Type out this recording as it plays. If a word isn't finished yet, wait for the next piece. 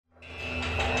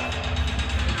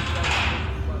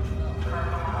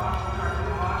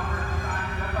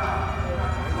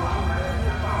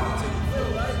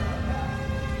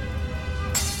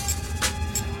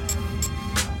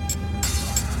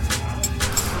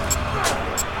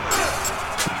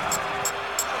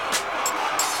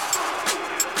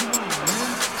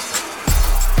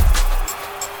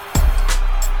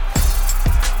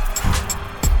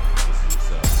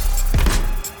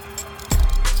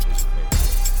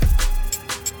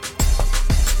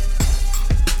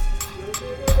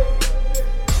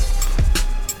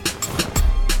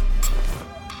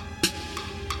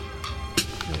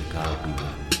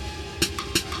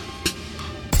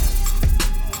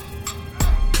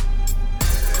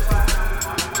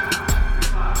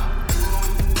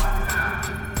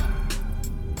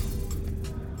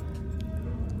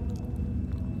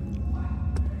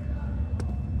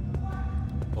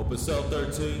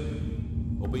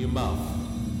13, open your mouth.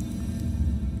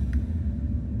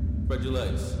 Spread your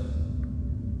legs.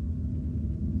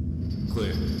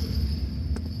 Clear.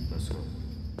 Let's go.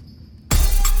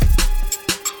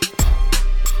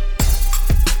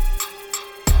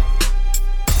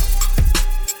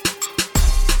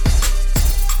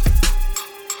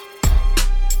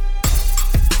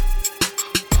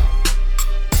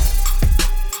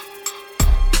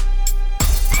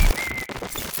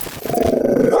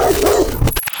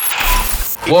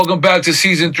 Welcome back to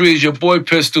season 3. It's your boy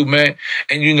Pistol, man.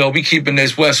 And you know, we keeping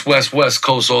this West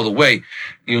Coast all the way,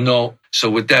 you know. So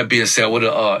with that being said, I want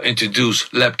to introduce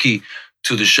Lepke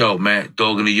to the show, man.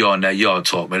 Dog in the yard and that yard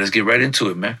talk, man. Let's get right into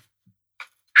it, man.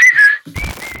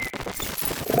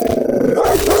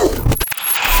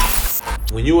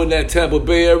 When you in that Tampa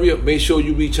Bay area, make sure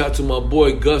you reach out to my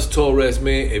boy Gus Torres,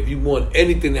 man. If you want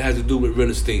anything that has to do with real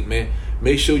estate, man,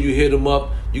 make sure you hit him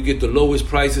up. You get the lowest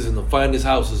prices and the finest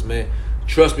houses, man.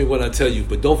 Trust me when I tell you.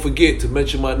 But don't forget to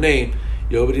mention my name.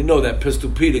 You already know that Pistol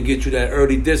P to get you that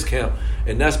early discount.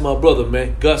 And that's my brother,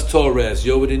 man, Gus Torres.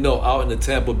 You already know, out in the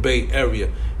Tampa Bay area.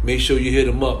 Make sure you hit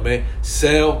him up, man.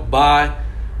 Sell, buy,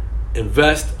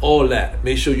 invest, all that.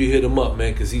 Make sure you hit him up,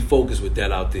 man, because he focused with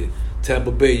that out there.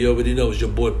 Tampa Bay, you already know, is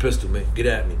your boy Pistol, man. Get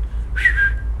at me.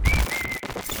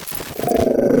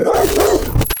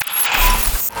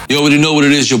 You already know what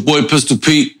it is. Your boy Pistol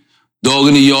Pete. Dog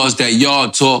in the yards, that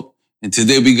yard talk. And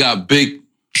today we got Big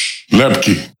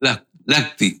Lepke.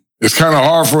 Lepke. It's kind of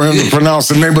hard for him to pronounce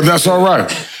the name, but that's all right.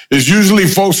 It's usually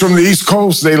folks from the East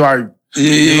Coast, they like,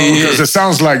 because it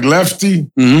sounds like lefty,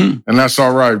 and that's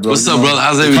all right, bro. What's up, brother?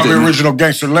 How's everything? Call me Original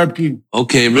Gangster Lepke.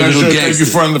 Okay, Original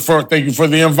Gangster. Thank you for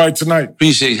the invite tonight.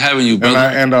 Appreciate having you, brother.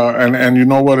 And you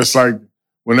know what? It's like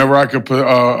whenever I could put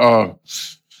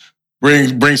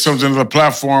bring something to the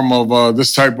platform of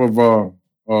this type of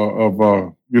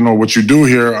you know, what you do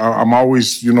here, I'm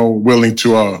always, you know, willing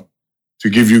to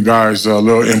give you guys a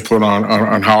little input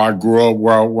on how I grew up,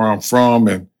 where I'm from,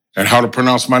 and how to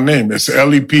pronounce my name. It's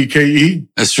Lepke.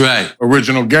 That's right.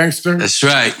 Original Gangster. That's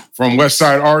right. From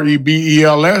Westside,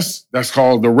 Rebels. That's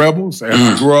called the Rebels. And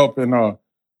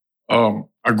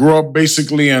I grew up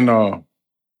basically in the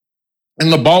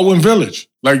Baldwin Village.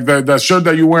 Like that shirt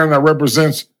that you're wearing that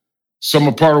represents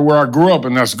some part of where I grew up,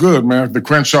 and that's good, man. The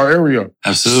Crenshaw area.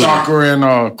 Absolutely. Soccer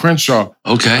and Crenshaw.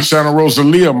 Okay. Santa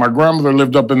Rosalia. My grandmother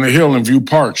lived up in the hill in View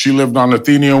Park. She lived on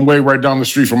Athenian Way, right down the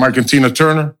street from Mike and Tina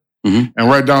Turner, and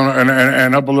right down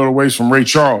and up a little ways from Ray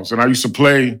Charles. And I used to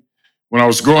play when I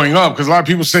was growing up, because a lot of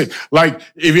people say, like,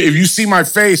 if you see my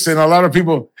face, and a lot of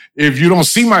people, if you don't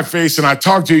see my face and I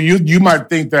talk to you, you might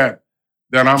think that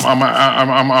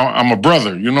I'm a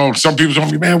brother, you know. Some people tell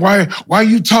me, man, why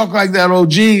you talk like that,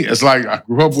 OG? It's like I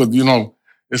grew up with, you know.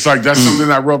 It's like that's something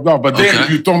that rubbed off. But then if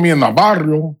you throw me in the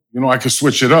barrio, you know, I could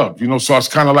switch it up, you know. So it's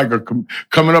kind of like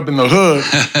coming up in the hood.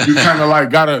 You kind of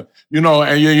like gotta, you know,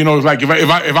 and you know, like if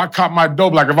I cop my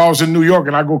dope, like if I was in New York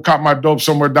and I go cop my dope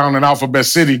somewhere down in Alphabet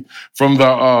City from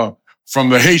the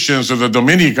Haitians or the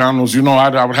Dominicanos, you know,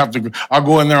 I would have to. I'll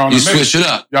go in there on the switch it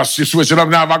up. Yeah, switch it up.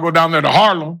 Now if I go down there to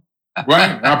Harlem.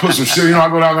 Right, and I put some shit. You know, I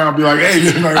go down there and I'll be like, "Hey,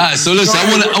 you know." All right, so listen, I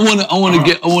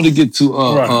want to get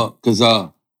to because I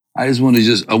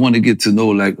want to get to know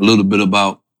like a little bit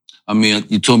about. I mean,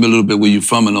 you told me a little bit where you're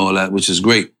from and all that, which is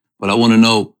great. But I want to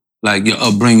know like your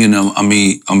upbringing. I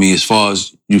mean, as far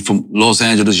as you from Los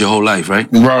Angeles your whole life, right?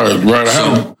 Right.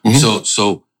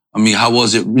 So I mean, how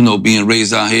was it? You know, being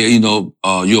raised out here. You know,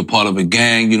 you're a part of a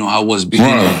gang. You know, how was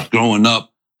being growing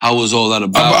up? How was all that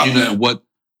about? You know, and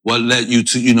what led you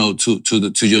to, you know,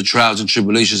 to your trials and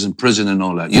tribulations in prison and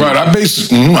all that? Right. I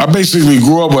basically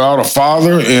grew up without a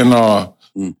father in the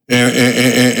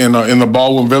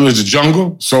Baldwin Village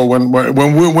jungle. So when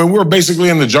we were basically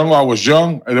in the jungle, I was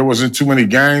young. There wasn't too many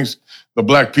gangs. The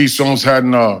Black Peace Zones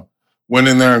hadn't went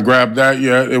in there and grabbed that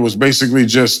yet. It was basically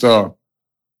just you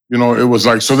know, it was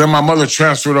like, so then my mother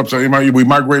transferred up to, we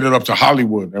migrated up to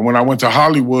Hollywood. And when I went to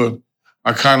Hollywood,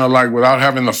 I kind of like, without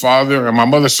having the father, and my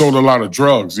mother sold a lot of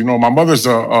drugs. You know, my mother's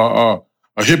a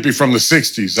hippie from the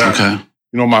 60s. Okay.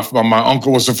 You know, my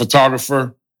uncle was a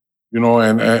photographer, you know,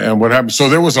 and what happened. So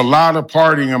there was a lot of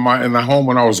partying in the home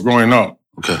when I was growing up.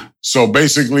 Okay. So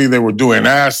basically they were doing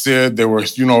acid. They were,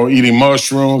 you know, eating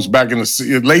mushrooms back in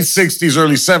the late 60s,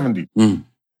 early 70s.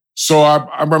 So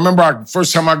I remember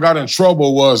first time I got in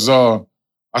trouble was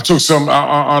I took some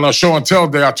on a show and tell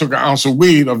day. I took an ounce of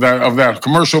weed of that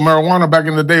commercial marijuana. Back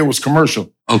in the day, it was commercial.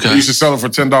 Okay. They used to sell it for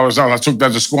 $10 out. I took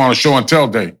that to school on a show and tell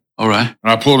day. All right.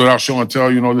 And I pulled it out, show and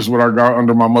tell. You know, this is what I got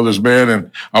under my mother's bed,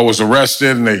 and I was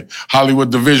arrested. And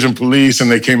Hollywood Division Police, and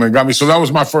they came and got me. So that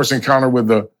was my first encounter with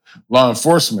the law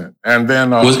enforcement. And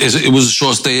then it was a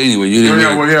short stay anyway. You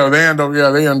didn't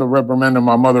they end up reprimanding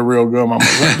my mother real good. My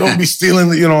mother, like, don't be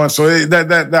stealing, and so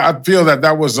that I feel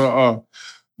that was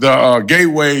the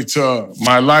gateway to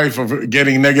my life of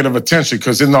getting negative attention.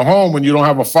 Because in the home, when you don't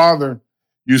have a father,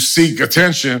 you seek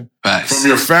attention from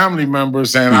your family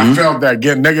members, and I felt that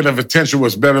getting negative attention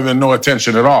was better than no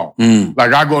attention at all.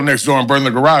 Like, I go next door and burn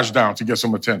the garage down to get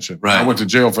some attention. Right. I went to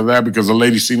jail for that because a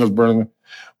lady seen us burning it.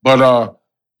 But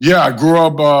I grew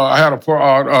up. I had a.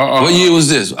 What year was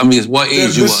this? I mean, what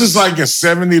age you was? This is like in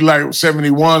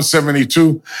 71,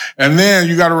 72. And then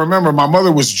you got to remember, my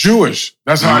mother was Jewish.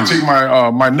 That's how I take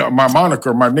my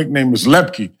moniker. My nickname is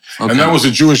Lepke, and that was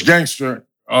a Jewish gangster.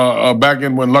 Back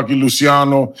in when Lucky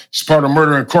Luciano, he's part of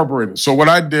Murder Incorporated. So what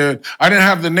I did, I didn't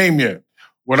have the name yet.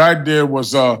 What I did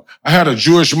was I had a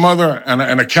Jewish mother and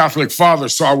a Catholic father,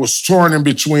 so I was torn in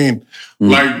between.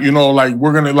 Like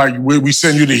we're gonna we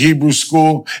send you to Hebrew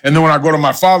school, and then when I go to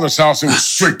my father's house, it was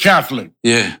strict Catholic.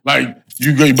 Yeah, like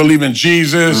you believe in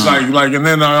Jesus, and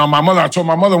then my mother. I told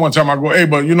my mother one time, I go, hey,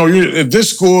 but at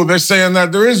this school they're saying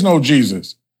that there is no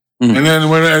Jesus. And then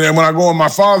when I go with my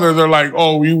father, they're like,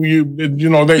 "Oh, you."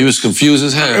 He was confused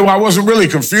as hell. I wasn't really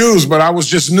confused, but I was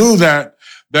just knew that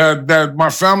my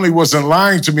family wasn't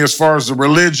lying to me as far as the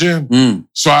religion.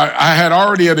 So I had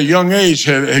already at a young age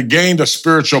had gained a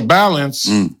spiritual balance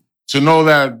to know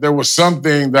that there was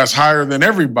something that's higher than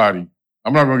everybody.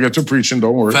 I'm not going to get to preaching,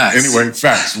 don't worry. Facts. Anyway,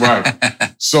 facts, right.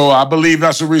 So I believe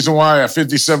that's the reason why at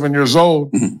 57 years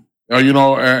old. With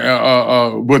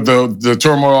the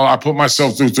turmoil I put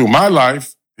myself through my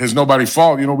life, it's nobody's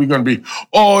fault. We're going to be,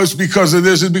 it's because of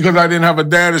this. It's because I didn't have a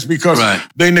dad. It's because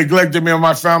they neglected me and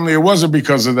my family. It wasn't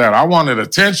because of that. I wanted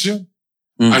attention.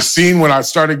 I seen when I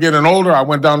started getting older, I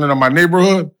went down into my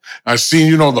neighborhood. I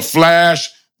seen, the flash.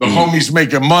 The homies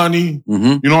making money,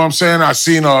 you know what I'm saying? I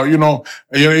seen, it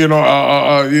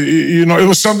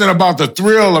was something about the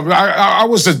thrill of. I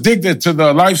was addicted to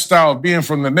the lifestyle of being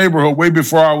from the neighborhood way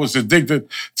before I was addicted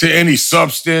to any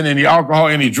substance, any alcohol,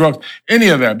 any drugs, any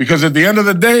of that. Because at the end of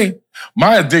the day,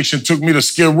 my addiction took me to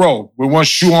Skid Row with one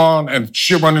shoe on and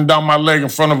shit running down my leg in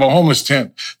front of a homeless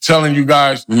tent, telling you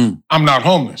guys, I'm not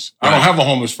homeless. I don't have a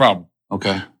homeless problem.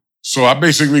 Okay. So I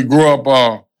basically grew up.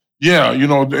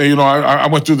 I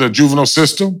went through the juvenile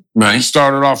system. Right.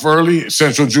 Started off early,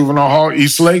 Central Juvenile Hall,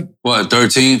 Eastlake. What,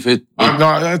 13, 15?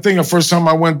 I think the first time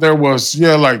I went there was,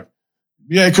 it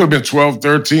could have been 12,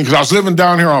 13, because I was living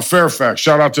down here on Fairfax.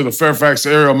 Shout out to the Fairfax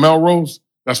area, Melrose.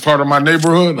 That's part of my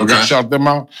neighborhood. Okay. I got to shout them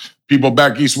out. People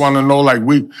back east want to know,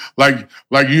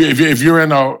 if you're in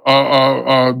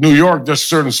New York, there's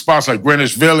certain spots like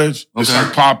Greenwich Village. Okay. It's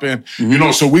like popping,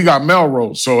 so we got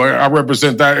Melrose. So I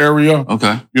represent that area.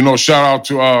 Okay. Shout out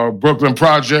to Brooklyn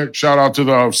Project. Shout out to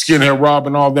the Skinhead Rob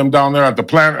and all them down there at the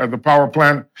power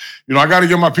plant. I got to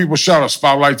give my people shout out.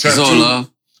 Spotlight Tattoo. It's all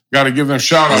love. Got to give them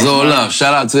shout outs. It's all love.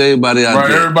 Shout out to everybody out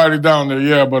there. Everybody down there,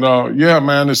 yeah. But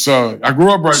man, it's I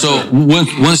grew up there. So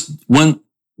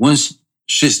once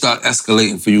shit start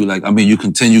escalating for you, you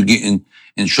continue getting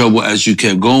in trouble as you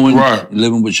kept going,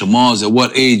 living with your moms. At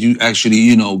what age you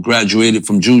actually, graduated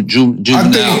from juvenile,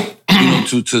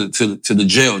 to the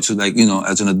jail, to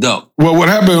as an adult? Well, what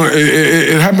happened?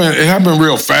 It happened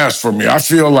real fast for me. I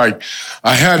feel like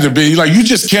I had to be you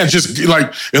just can't just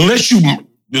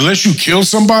unless you kill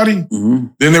somebody,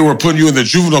 then they were putting you in the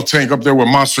juvenile tank up there with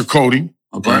Monster Cody.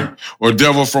 Okay. Right? Or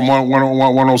Devil from 101,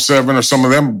 107, or some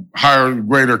of them higher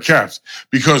grader cats.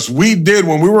 Because when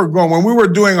we were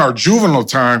doing our juvenile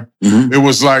time, it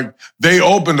was like they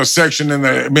opened a section in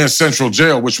the men's central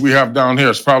jail, which we have down here.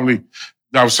 It's probably,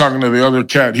 I was talking to the other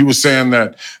cat. He was saying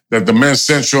that the men's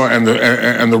central and the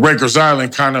Rikers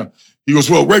Island kind of, he goes,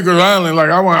 well, Rikers Island,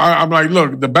 I'm like,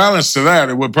 look, the balance to that,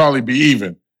 it would probably be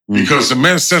even. Because the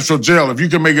men's central jail, if you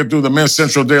can make it through the men's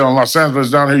central jail in Los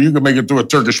Angeles down here, you can make it through a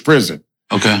Turkish prison.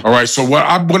 Okay. All right. So what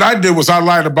I did was I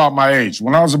lied about my age.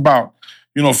 When I was about,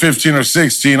 15 or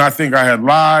 16, I think I had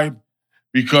lied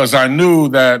because I knew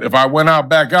that if I went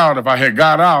back out, if I had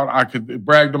got out, I could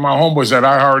brag to my homeboys that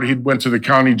I already went to the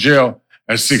county jail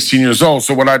at 16 years old.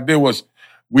 So what I did was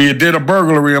we did a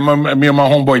burglary, me and my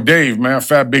homeboy Dave, man,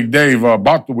 Fat Big Dave,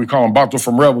 Bato, we call him Bato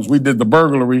from Rebels. We did the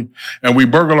burglary and we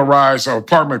burglarized our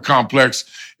apartment complex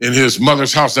in his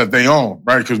mother's house that they own,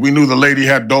 right? Because we knew the lady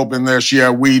had dope in there. She had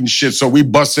weed and shit. So we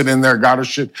busted in there, got her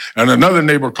shit. And another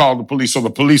neighbor called the police. So the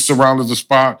police surrounded the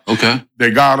spot. Okay. They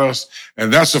got us.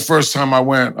 And that's the first time I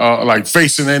went,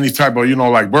 facing any type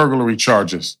of, burglary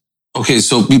charges. Okay,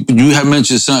 so you had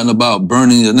mentioned something about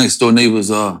burning your next door neighbors.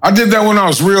 I did that when I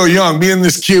was real young. Me and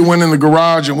this kid went in the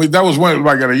garage, and that was when,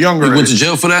 like, at a younger age. You went to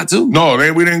jail for that too? No,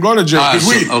 we didn't go to jail.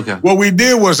 Okay. What we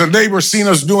did was a neighbor seen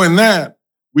us doing that.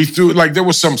 We threw, like, there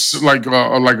was some, like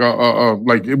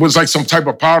it was like some type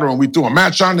of powder, and we threw a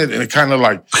match on it, and it kind of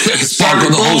like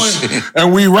started going,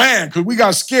 and we ran because we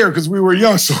got scared because we were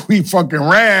young, so we fucking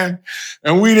ran,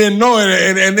 and we didn't know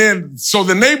it, and then so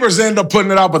the neighbors ended up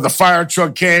putting it out, but the fire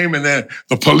truck came, and then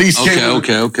the police came.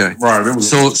 Okay. Right.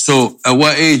 So at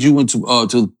what age you went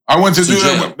to? I went to do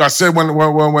that. I said when I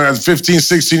was 15,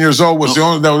 16 years old was the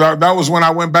only that was when I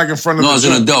went back in front of. No, as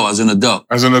an adult.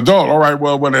 As an adult. All right.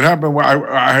 Well, when it happened,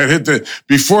 I had hit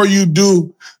before you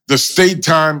do the state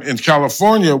time in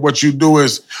California, what you do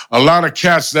is a lot of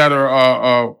cats that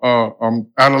are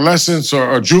adolescents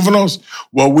or juveniles.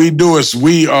 What we do is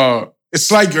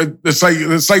it's like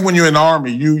when you're in the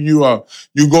army. You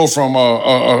go from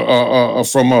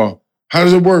how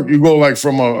does it work? You go like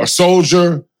from a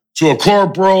soldier to a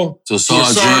corporal, to a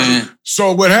sergeant.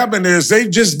 So what happened is they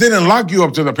just didn't lock you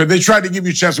up to the pit. They tried to give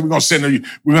you a chance. We're gonna send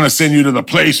you to the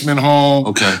placement home.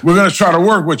 Okay. We're gonna try to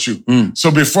work with you. So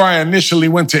before I initially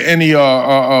went to any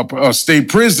state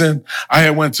prison, I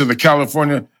had went to the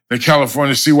California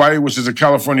CYA, which is the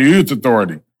California Youth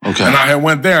Authority. Okay. And I had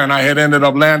went there, and I had ended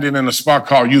up landing in a spot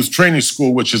called Youth Training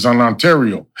School, which is in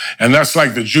Ontario, and that's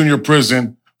like the junior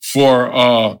prison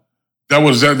for.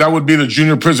 That would be the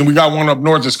junior prison. We got one up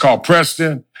north. It's called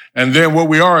Preston. And then what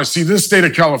we are, see, this state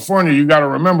of California, you got to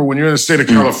remember when you're in the state of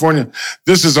California,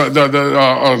 this is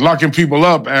locking people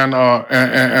up, and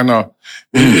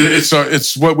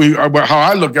it's what how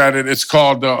I look at it. It's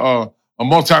called a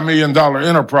multi-million-dollar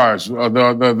enterprise,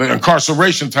 the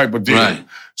incarceration type of deal. Right.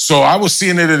 So I was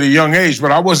seeing it at a young age,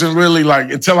 but I wasn't really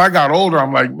like, until I got older,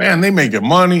 I'm like, man, they making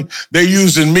money. They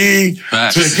using me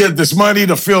to get this money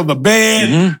to fill the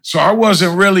bed. So I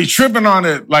wasn't really tripping on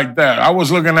it like that. I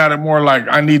was looking at it more like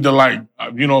I need to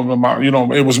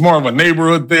it was more of a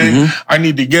neighborhood thing. I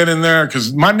need to get in there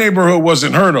because my neighborhood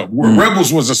wasn't heard of.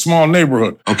 Rebels was a small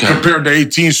neighborhood compared to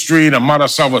 18th Street and Mara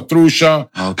Salvatrucha,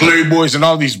 Playboys, and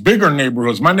all these bigger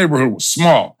neighborhoods. My neighborhood was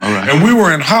small. And we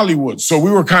were in Hollywood. So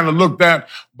we were kind of looked at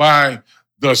by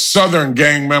the Southern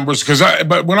gang members.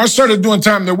 But when I started doing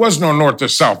time, there was no North or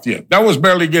South yet. That was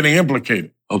barely getting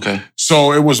implicated. Okay.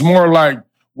 So it was more like,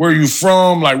 where you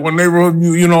from, like what neighborhood,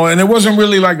 and it wasn't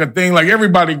really like a thing, like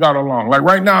everybody got along. Like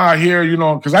right now I hear,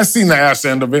 because I seen the ass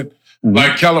end of it.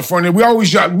 Like California,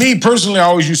 me personally, I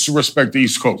always used to respect the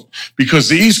East Coast because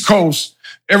the East Coast,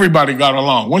 everybody got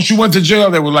along. Once you went to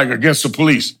jail, they were like against the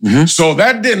police. So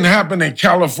that didn't happen in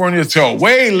California till a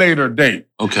way later date.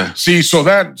 Okay. See,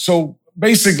 so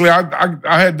basically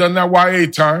I had done that YA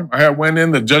time. I had went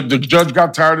in, the judge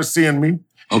got tired of seeing me.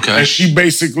 Okay. And she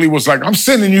basically was like, I'm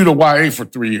sending you to YA for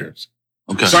 3 years.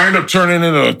 Okay. So I ended up turning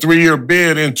in a 3-year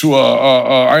bid into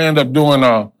I ended up doing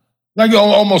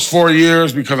almost 4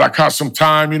 years because I caught some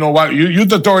time. You know what?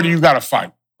 Youth authority, you got to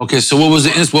fight. Okay, so what was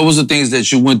the things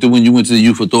that you went through when you went to the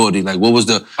youth authority? Like, what was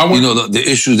the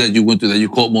issues that you went through that you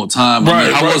caught more time?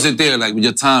 Right, how was it there? Like, with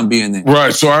your time being there?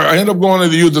 Right. So I ended up going to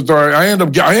the youth authority. I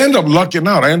ended up lucking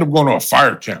out. I ended up going to a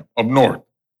fire camp up north.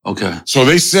 Okay. So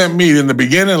they sent me in the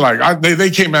beginning,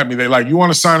 they came at me. They like, you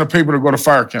want to sign a paper to go to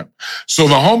fire camp? So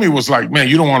the homie was like, man,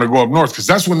 you don't want to go up north because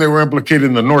that's when they were implicated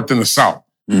in the north and the south.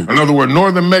 In other words,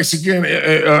 northern Mexican,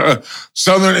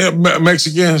 southern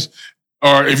Mexicans,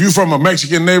 or if you're from a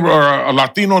Mexican neighbor or a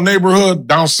Latino neighborhood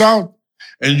down south,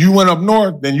 and you went up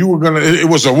north, then you were it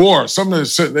was a war. Something that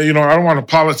said, I don't want to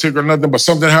politic or nothing, but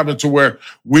something happened to where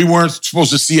we weren't supposed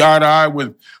to see eye to eye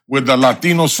with the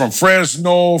Latinos from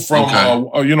Fresno,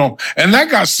 and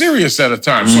that got serious at a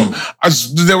time. So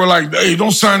they were like, hey,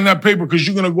 don't sign that paper because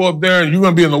you're going to go up there and you're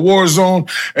going to be in the war zone.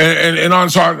 So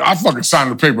I fucking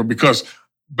signed the paper because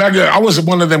back then I was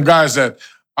one of them guys that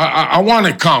I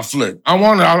wanted conflict.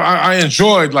 I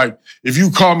enjoyed, like, if you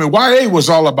call me, YA was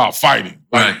all about fighting.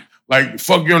 Like,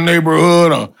 fuck your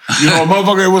neighborhood, or,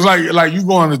 motherfucker, it was like you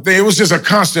going to thing. It was just a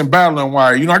constant battle in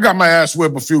YA. I got my ass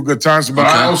whipped a few good times, but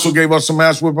I also gave up some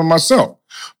ass whipping myself.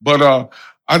 But,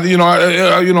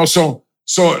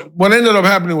 so what ended up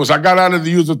happening was I got out of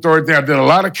the youth authority thing. I did a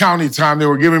lot of county time. They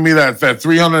were giving me that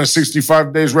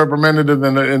 365 days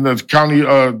reprimandative in the county,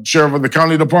 sheriff of the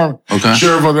county department. Okay.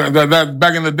 Sheriff of that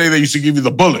back in the day, they used to give you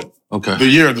the bullet. Okay. The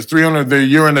year and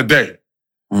a day.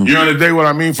 Year and a day, what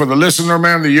I mean for the listener,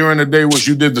 man, the year and a day was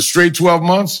you did the straight 12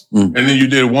 months, and then you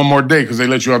did one more day because they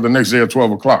let you out the next day at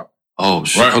 12 o'clock. Oh,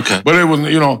 shit. Right? Okay. But it was,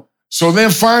 so then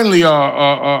finally,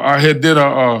 I had did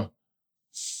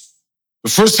The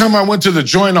first time I went to the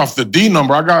joint off the D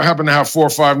number, I happened to have 4 or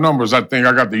 5 numbers. I think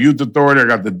I got the Youth Authority, I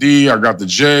got the D, I got the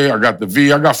J, I got the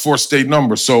V. I got 4 state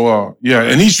numbers. So, yeah.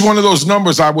 And each one of those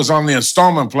numbers, I was on the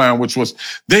installment plan, which was,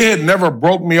 they had never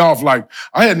broke me off. Like,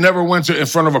 I had never went in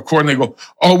front of a court and they go,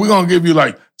 oh, we're going to give you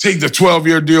take the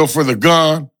 12-year deal for the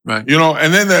gun. Right.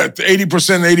 And then the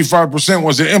 80%, 85%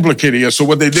 wasn't implicated yet. So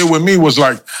what they did with me was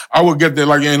I would get the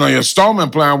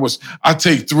installment plan was I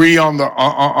take 3 on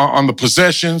the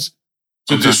possessions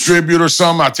to distribute or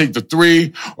something. I take the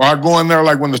 3, or I go in there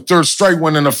when the third strike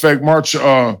went in effect, March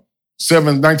 7th,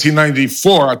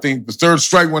 1994. I think the third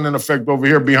strike went in effect over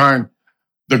here behind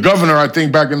the governor. I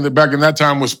think back in that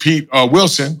time was Pete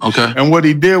Wilson. Okay. And what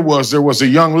he did was there was a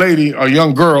young lady, a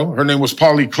young girl. Her name was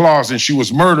Polly Claus, and she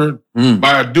was murdered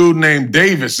by a dude named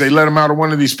Davis. They let him out of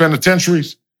one of these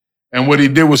penitentiaries. And what he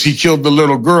did was he killed the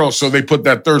little girl. So they put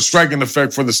that third strike in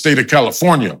effect for the state of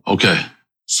California. Okay.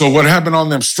 So what happened on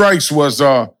them strikes was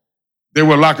they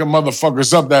were locking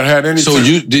motherfuckers up that had anything.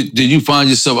 So did you find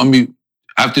yourself,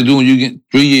 after doing, you get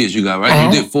 3 years you got,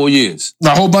 right? You did 4 years.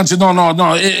 A whole bunch of,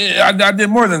 I did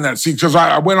more than that. See, because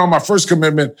I went on my first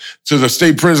commitment to the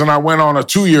state prison. I went on a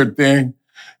 2-year thing,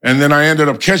 and then I ended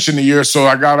up catching a year. So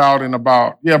I got out in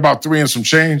about 3 and some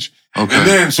change. Okay. And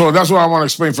then, so that's what I want to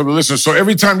explain for the listeners. So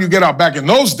every time you get out back in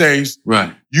those days,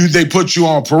 right, they put you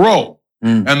on parole.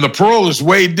 And the parole is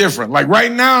way different. Like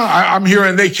right now, I'm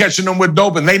hearing they catching them with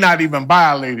dope and they not even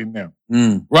violating them.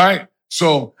 Right?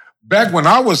 So back when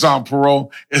I was on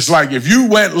parole, it's like if you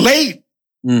went late,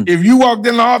 if you walked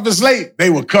in the office late,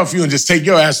 they would cuff you and just take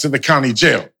your ass to the county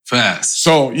jail. Fast.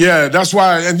 So yeah, that's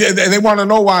why, and they want to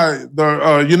know why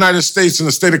the United States and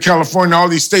the state of California, all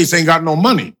these states ain't got no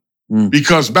money.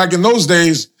 Because back in those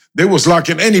days, they was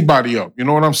locking anybody up. You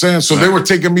know what I'm saying? So they were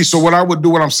taking me. So what I would do,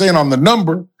 what I'm saying on the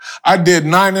number, I did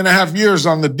 9.5 years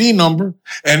on the D number.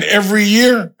 And every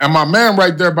year, and my man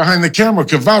right there behind the camera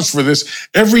can vouch for this,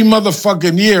 every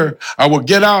motherfucking year, I would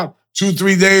get out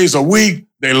 2-3 days, a week.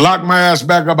 They lock my ass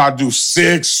back up. I do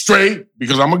 6 straight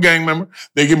because I'm a gang member.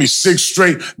 They give me 6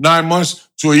 straight, 9 months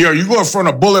to a year. You go in front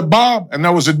of Bullet Bob, and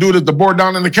that was a dude at the board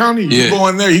down in the county. You go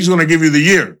in there, he's going to give you the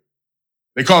year.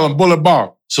 They call him Bullet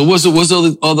Bob. So what's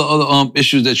the other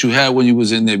issues that you had when you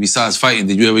was in there besides fighting?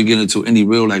 Did you ever get into any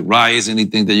real riots,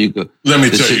 anything that you could? Let me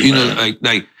tell you, man.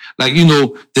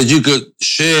 That you could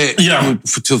share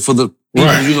for the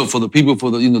people, for the people,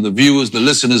 for the viewers, the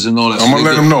listeners, and all that. I'm gonna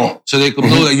let them know so they could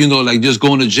know that just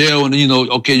going to jail and you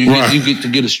get to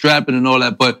get a strapping and all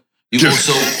that, but. You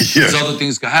also, there's other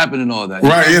things can happen and all that.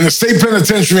 Right. In the state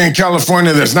penitentiary in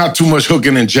California, there's not too much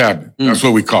hooking and jabbing. That's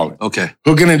what we call it. Okay.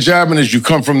 Hooking and jabbing is you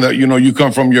come from you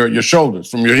come from your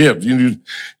shoulders, from your hips.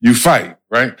 You fight,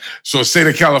 right? So the state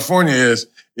of California is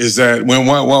that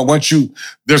once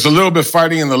there's a little bit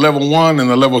fighting in the level 1 and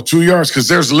the level 2 yards, because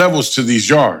there's levels to these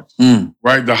yards,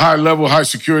 right? The high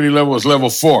security level is level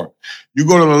 4. You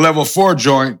go to the level 4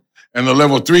 joint and the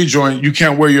level 3 joint, you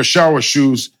can't wear your shower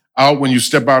shoes out when you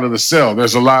step out of the cell.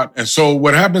 There's a lot. And so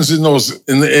what happens in those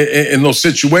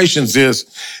situations is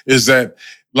that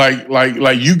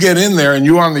like you get in there and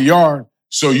you're on the yard.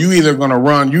 So you either going to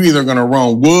run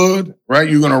wood, right?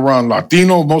 You're going to run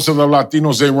Latino. Most of the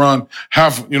Latinos, they run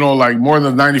more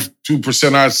than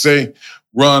 92%, I'd say, they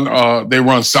run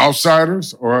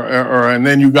Southsiders and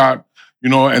then you got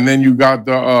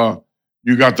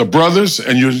you got the brothers,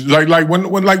 and you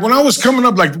when I was coming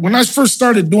up, when I first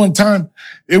started doing time,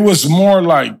 it was more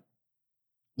like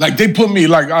they put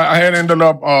me I had ended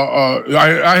up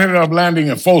landing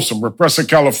in Folsom, Repressive,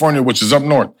 California, which is up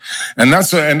north, and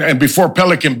that's and before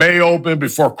Pelican Bay opened,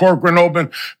 before Corcoran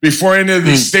opened, before any of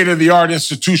these state of the art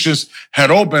institutions had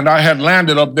opened, I had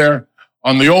landed up there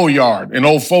on the old yard in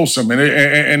Old Folsom,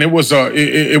 and it was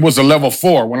a level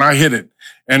 4 when I hit it.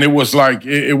 And it was like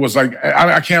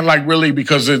I can't really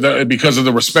because of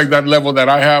the respect, that level that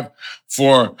I have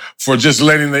for just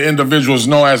letting the individuals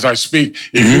know as I speak.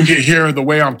 If you can hear the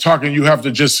way I'm talking, you have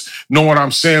to just know what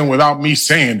I'm saying without me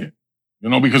saying it.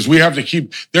 Because we have to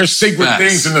keep, there's sacred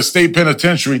things in the state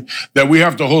penitentiary that we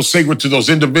have to hold sacred to those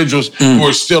individuals who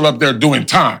are still up there doing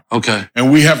time. Okay. And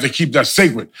we have to keep that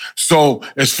sacred. So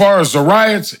as far as the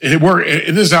riots,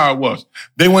 this is how it was.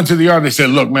 They went to the yard, they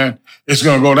said, look, man, it's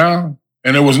going to go down.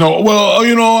 And there was no,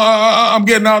 I'm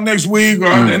getting out next week.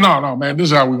 No, man, this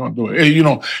is how we're gonna do it. You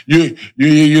know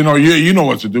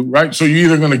what to do, right? So you're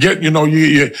either gonna get, if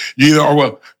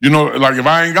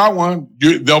I ain't got one,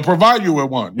 they'll provide you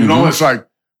with one. It's like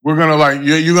we're gonna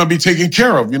you're gonna be taken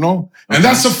care of, And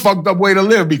that's a fucked up way to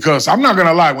live because I'm not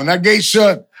gonna lie. When that gate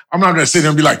shut, I'm not gonna sit there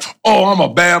and be like, oh, I'm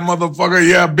a bad motherfucker.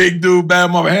 Yeah, big dude, bad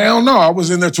motherfucker. Hell no, I was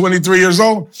in there 23 years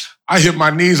old. I hit my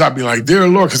knees. I'd be like, dear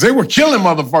Lord, because they were killing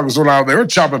motherfuckers when I was there. They were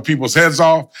chopping people's heads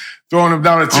off, throwing them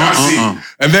down the chassis.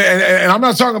 And I'm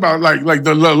not talking about like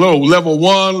the little level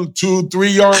 1, 2, 3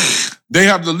 yard. They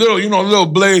have the little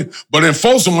blade. But in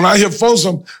Folsom, when I hit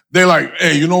Folsom, they like,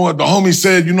 hey, you know what? The homie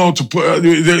said, to put,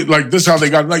 like this how they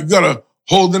got, like, you gotta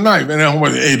hold the knife. And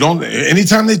then, hey,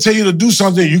 anytime they tell you to do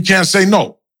something, you can't say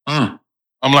no.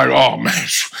 I'm like, oh, man,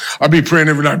 I be praying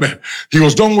every night, man. He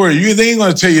goes, don't worry, they ain't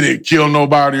gonna tell you to kill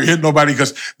nobody or hit nobody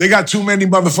because they got too many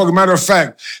motherfuckers. Matter of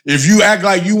fact, if you act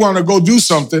like you wanna go do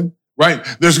something, right,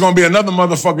 there's gonna be another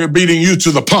motherfucker beating you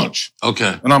to the punch.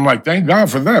 Okay. And I'm like, thank God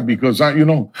for that because like,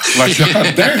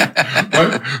 God damn.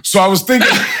 Right? So I was thinking,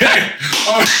 hey,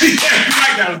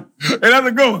 that's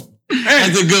a good one. Hey,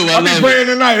 that's a good one. I'll be praying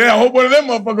tonight. Yeah, I hope one of them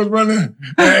motherfuckers run in.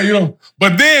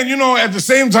 But then, at the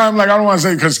same time, like I don't want to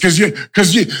say because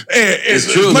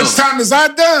as much time as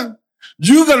I've done,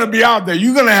 you're gonna be out there.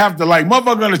 You're gonna have to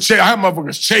motherfuckers I have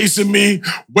motherfuckers chasing me,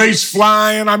 weights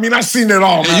flying. I mean, I seen it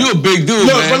all, man. You a big dude,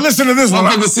 man. But listen to this one.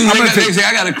 I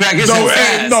gotta crack his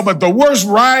ass. No, but the worst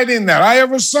riding that I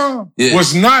ever saw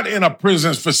was not in a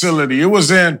prison facility. It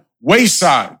was in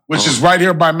Westside, which is right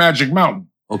here by Magic Mountain.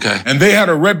 Okay. And they had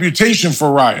a reputation for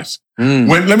riots.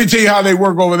 Let me tell you how they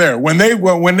work over there. When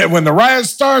the riot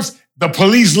starts, the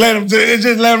police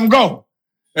just let them go.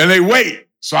 And they wait.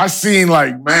 So I seen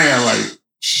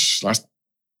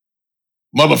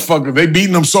motherfucker, they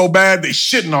beating them so bad, they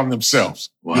shitting on themselves.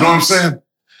 Wow. You know what I'm saying?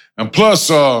 And plus,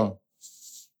 that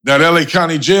LA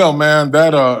County jail, man,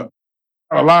 that a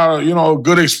lot of,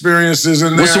 good experiences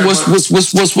in there. What's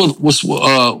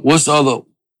the other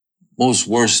most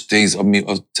worst things? I mean,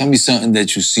 tell me something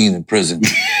that you've seen in prison,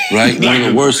 right?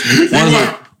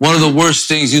 One of the worst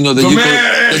things,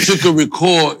 that you could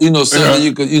record, something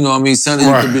you could, something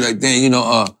you could be like, damn,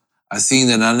 I seen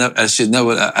that. I should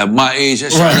never. At my age, I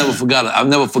never forgot it. I've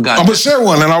never forgotten. I'm gonna share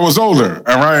one, and I was older,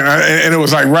 and it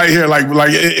was like right here,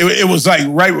 it was like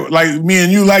right, like me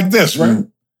and you, like this, right?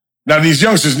 Now these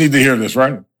youngsters need to hear this,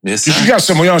 right? Yes, because you got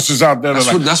some youngsters out there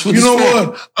that's what you know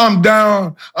what? I'm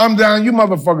down. You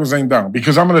motherfuckers ain't down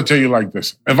because I'm gonna tell you like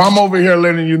this. If I'm over here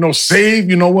letting you know, save,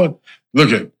 you know what?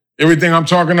 Look at everything I'm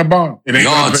talking about. It ain't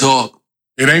gonna talk.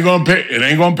 It ain't gonna pay. It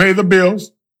ain't gonna pay the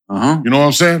bills. You know what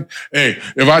I'm saying? Hey,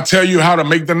 if I tell you how to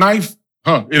make the knife,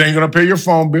 it ain't gonna pay your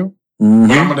phone bill.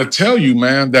 But I'm gonna tell you,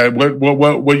 man, that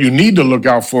what you need to look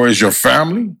out for is your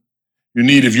family.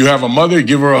 If you have a mother,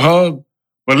 give her a hug.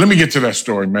 But let me get to that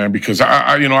story, man, because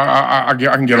I can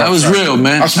get off. That was real,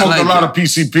 man. I smoked a lot of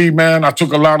PCP, man. I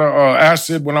took a lot of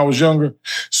acid when I was younger.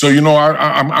 So,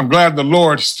 I'm glad the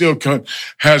Lord still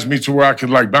has me to where I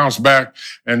could bounce back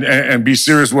and be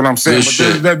serious what I'm saying.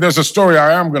 But there's a story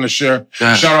I am going to share.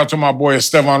 Shout out to my boy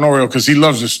Esteban Oreo because he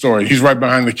loves this story. He's right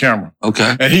behind the camera.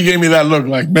 Okay. And he gave me that look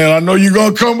like, man, I know you're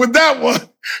going to come with that one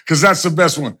because that's the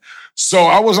best one. So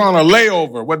I was on a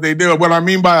layover. What I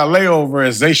mean by a layover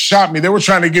is they shot me. They were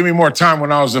trying to give me more time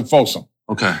when I was in Folsom.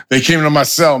 Okay. They came to my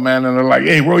cell, man, and they're like,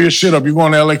 hey, roll your shit up. You're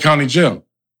going to LA County Jail.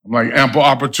 I'm like, ample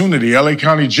opportunity. LA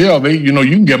County Jail, you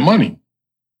can get money.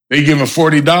 They give them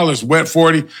 $40, wet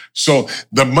 40. So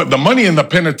the money in the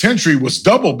penitentiary was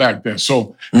double back then.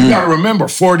 So you got to remember,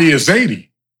 40 is 80.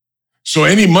 So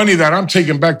any money that I'm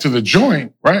taking back to the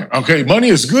joint, right? Okay, money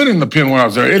is good in the pen when I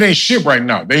was there. It ain't shit right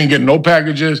now. They ain't getting no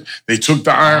packages. They took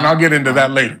the iron. I'll get into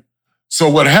that later. So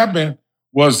what happened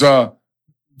was, so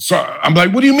I'm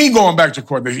like, what do you mean going back to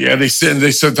court? They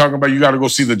said talking about you got to go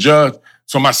see the judge.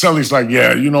 So my cellie's like,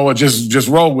 yeah, you know what? Just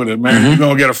roll with it, man. You're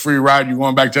gonna get a free ride. You're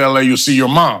going back to LA. You'll see your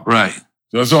mom. Right.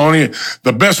 So that's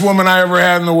the best woman I ever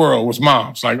had in the world was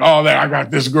mom. It's like all that. I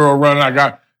got this girl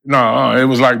running. No, it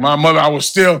was like my mother. I was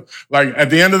still,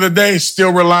 at the end of the day,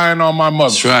 still relying on my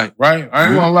mother. That's right. Right? I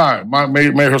ain't gonna lie.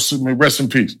 May her rest in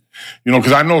peace.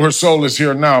 Because I know her soul is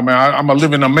here now, man. I'm a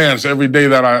living amends every day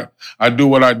that I do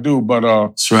what I do. But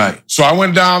that's right. So I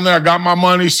went down there, got my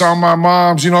money, saw my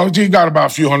moms. He got about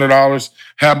a few $100.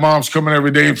 Had moms coming every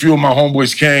day. A few of my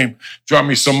homeboys came, dropped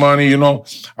me some money.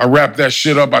 I wrapped that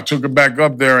shit up. I took it back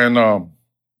up there, and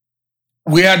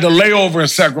we had to lay over in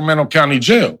Sacramento County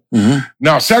Jail.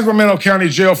 Now, Sacramento County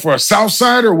Jail for a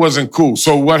Southsider wasn't cool.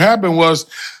 So what happened was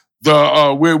we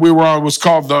were on was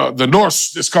called the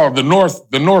North. It's called the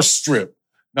North Strip.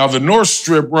 Now the North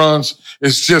Strip runs.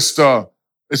 It's just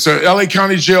it's a LA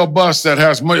County Jail bus that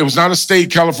has money. It was not a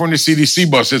state California CDC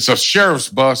bus. It's a sheriff's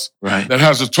bus that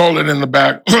has a toilet in the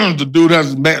back. The dude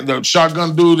has the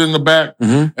shotgun dude in the back,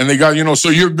 and they got so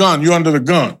you're under the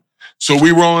gun. So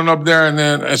we rolling up there,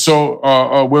 and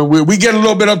so when we get a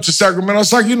little bit up to Sacramento,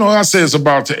 it's like, I say it's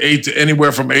about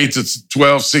anywhere from 8 to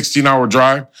 12, 16-hour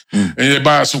drive. And they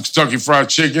buy some Kentucky Fried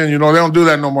Chicken. They don't do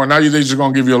that no more. Now they just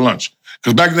going to give you a lunch.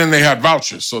 Because back then they had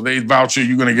vouchers. So they voucher,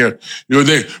 you're going to get,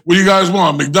 what do you guys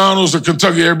want? McDonald's or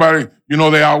Kentucky? Everybody,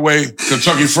 they outweigh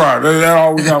Kentucky Fried. That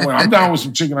always outweigh. I'm down with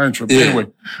some chicken and shrimp. Anyway.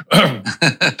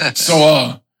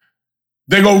 So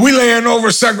they go, we laying over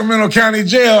Sacramento County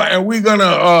Jail and we're going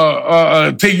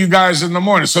to take you guys in the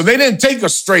morning. So they didn't take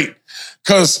us straight.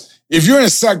 Because if you're in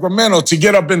Sacramento to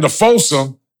get up into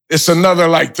Folsom, it's another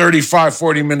like 35,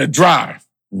 40-minute drive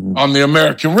on the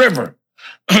American River.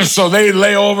 So they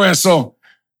lay over, and so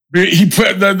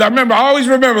I always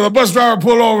remember the bus driver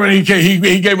pulled over and he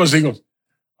gave us, he goes,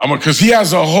 because he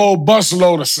has a whole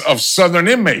busload of Southern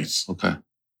inmates. Okay.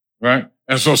 Right?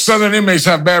 And so Southern inmates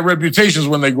have bad reputations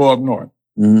when they go up north.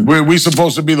 We're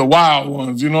supposed to be the wild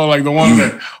ones, like the ones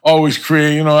that always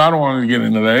create, I don't want to get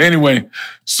into that. Anyway,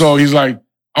 so he's like,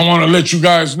 I want to let you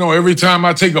guys know every time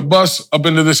I take a bus up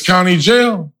into this county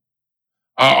jail,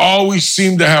 I always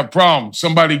seem to have problems.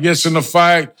 Somebody gets in a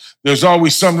fight. There's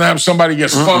always something that happens. Somebody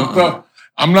gets fucked up.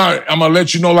 I'm going to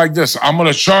let you know like this. I'm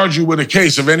going to charge you with a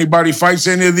case if anybody fights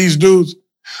any of these dudes.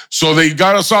 So they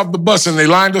got us off the bus and they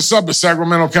lined us up at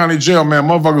Sacramento County Jail. Man,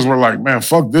 motherfuckers were like, man,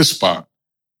 fuck this spot.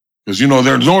 Because,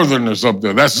 they're Northerners up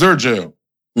there. That's their jail.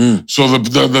 So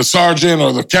the sergeant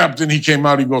or the captain, he came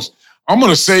out, he goes, I'm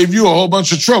going to save you a whole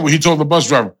bunch of trouble. He told the bus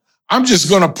driver, I'm just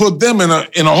going to put them in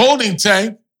a holding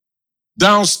tank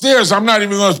downstairs. I'm not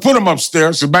even going to put them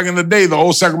upstairs. So back in the day, the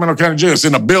old Sacramento County Jail is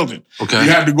in a building. Okay.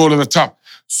 You had to go to the top.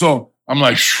 So I'm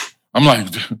like,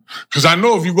 because I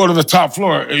know if you go to the top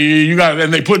floor,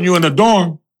 and they putting you in the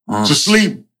dorm to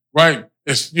sleep, right?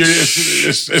 They're on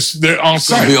site. It's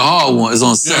gonna be a hard one. It's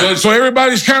on site. Yeah, so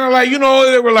everybody's kind of like,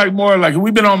 they were like more like,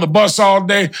 we've been on the bus all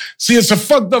day. See, it's a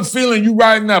fucked up feeling. You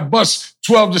riding that bus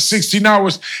 12 to 16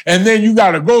 hours, and then you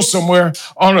got to go somewhere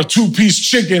on a 2-piece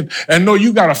chicken and know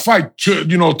you got to fight, 3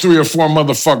 or 4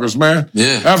 motherfuckers, man.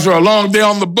 Yeah. After a long day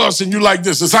on the bus and you like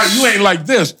this. It's like, you ain't like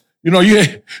this. You're like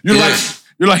this.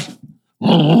 The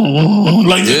whole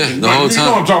time. You know what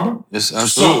I'm talking about? Yes,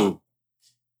 absolutely. So,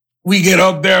 we get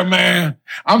up there, man.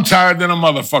 I'm tired than a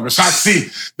motherfucker. So I see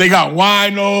they got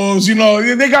winos,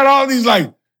 they got all these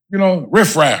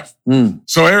riffraff.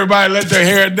 So everybody let their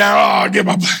hair down. Oh, get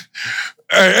my...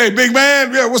 Hey, big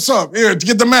man, yeah, what's up? Here,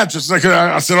 get the mattress.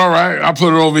 I said, all right, I'll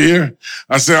put it over here.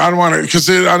 I said, I don't want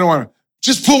to,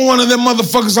 just pull one of them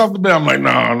motherfuckers off the bed. I'm like,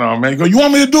 no, man. He go, you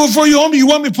want me to do it for you, homie? You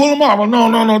want me to pull them off? I'm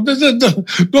like,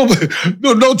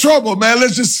 no trouble, man.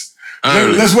 Let's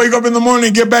wake up in the morning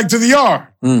and get back to the yard.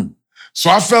 So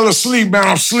I fell asleep, man.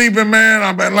 I'm sleeping, man.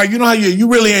 I'm like, how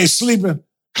you really ain't sleeping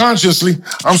consciously.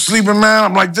 I'm sleeping, man.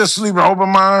 I'm like just sleeping, open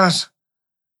my eyes.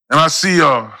 And I see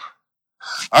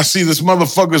this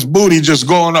motherfucker's booty just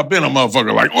going up in a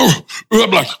motherfucker,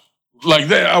 like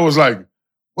that. I was like,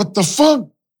 what the fuck?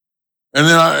 And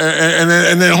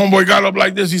then homeboy got up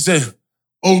like this. He said,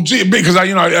 OG, because I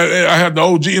had the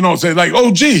OG, say like,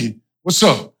 OG, what's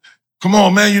up? Come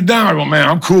on, man, you down? I go, man,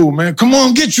 I'm cool, man. Come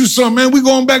on, get you some, man. We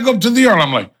going back up to the yard.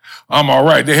 I'm like, I'm all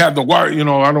right. They had the wire, I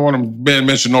don't want to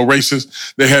mention no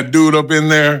racist. They had dude up in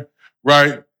there,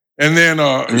 right? And then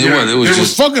they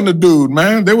was fucking the dude,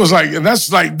 man. They was like,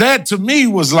 that's like, that to me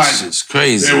was like, it's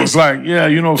crazy. It was like, yeah,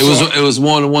 It was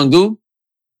more than one dude?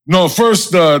 No,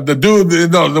 first the dude,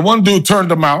 the one dude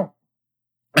turned him out.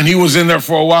 And he was in there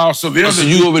for a while. So the other, so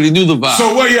you already knew the vibe.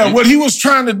 So what he was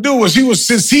trying to do was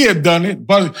since he had done it,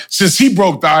 but since he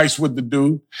broke the ice with the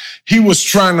dude, he was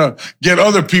trying to get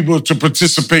other people to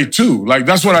participate too. Like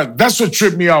that's what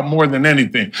tripped me out more than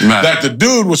anything. Right. That the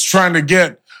dude was trying to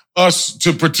get us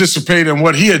to participate in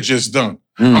what he had just done.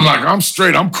 I'm like, I'm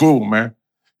straight, I'm cool, man.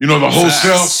 The whole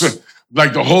cell,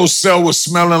 like the whole cell was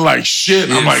smelling like shit.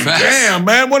 Yeah, I'm like, damn,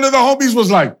 man. One of the homies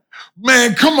was like,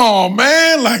 man, come on,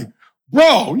 man. Like,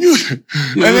 bro, and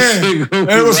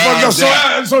it was fucked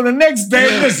up. So the next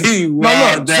day,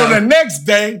 so the next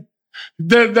day,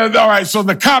 all right, so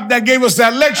the cop that gave us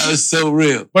that lecture. That was so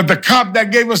real. But the cop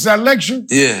that gave us that lecture.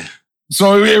 Yeah.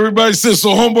 So everybody says,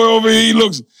 so homeboy over here, he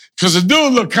looks, because the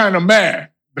dude looked kind of mad,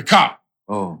 the cop.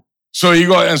 Oh. So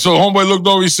so homeboy looked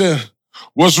over, he said,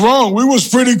 what's wrong? We was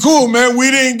pretty cool, man.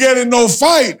 We didn't get in no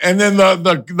fight. And then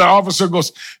the officer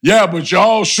goes, yeah, but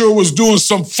y'all sure was doing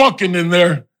some fucking in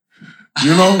there. So he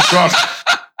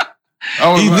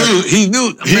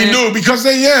knew because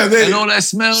they and all that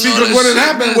smell. See, what had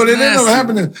happened, what ended up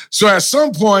happening. So at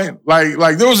some point,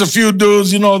 like there was a few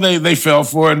dudes, they fell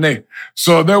for it.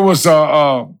 So there was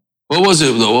what was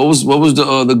it though? What was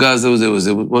the guys that was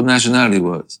there? What nationality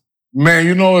was? Man,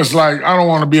 you know, it's like, I don't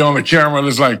want to be on the camera.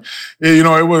 It's like, you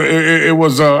know, it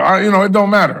was, you know, it don't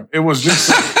matter. It was just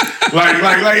like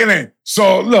it ain't.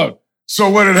 So look, so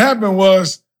what had happened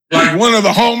was, like one of the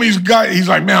homies he's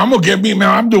like, man, I'm going to get me, man,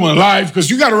 I'm doing live. Because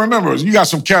you got to remember, you got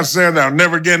some cats there that are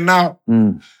never getting out.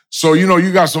 So, you know,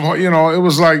 you got some, you know, it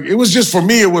was just for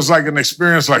me, it was like an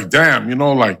experience like, damn, you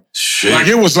know, like, shit. Like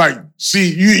it was like,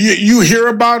 see, you hear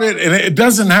about it and it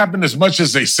doesn't happen as much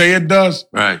as they say it does.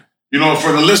 Right. You know,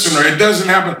 for the listener, it doesn't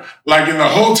happen. Like in the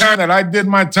whole time that I did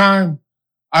my time,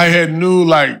 I had knew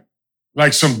like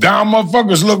some down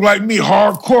motherfuckers look like me,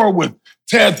 hardcore with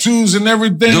tattoos and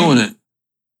everything. Doing it.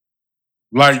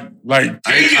 Like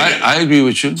I agree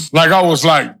with you. Like I was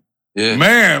like,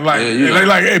 man, like they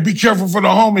like, hey, be careful for the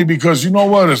homie because you know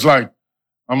what? It's like,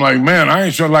 I'm like, man, I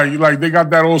ain't sure. Like they got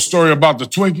that old story about the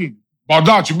Twinkie.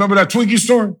 Baldot, you remember that Twinkie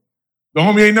story? The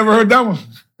homie ain't never heard that one.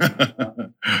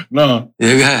 No.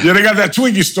 Yeah, they got that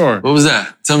Twinkie story. What was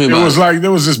that? Tell me about it. It was like,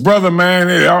 there was this brother, man.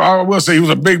 I will say he was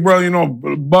a big brother, you know,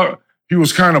 but he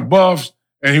was kind of buff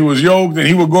and he was yoked and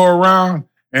he would go around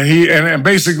and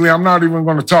basically, I'm not even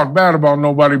going to talk bad about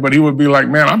nobody, but he would be like,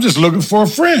 man, I'm just looking for a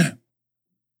friend.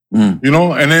 You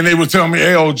know? And then they would tell me,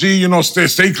 hey, OG, you know,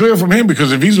 stay clear from him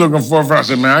because if he's looking for a friend, I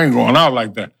said, man, I ain't going out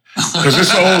like that. Because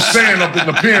it's the old saying up in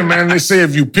the pen, man. They say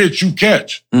if you pitch, you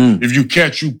catch. If you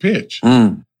catch, you pitch.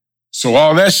 So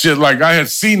all that shit, like I had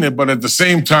seen it, but at the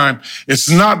same time, it's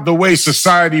not the way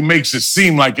society makes it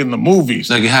seem like in the movies.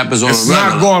 Like it happens on It's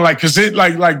not going like, cause it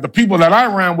like the people that I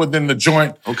ran with in the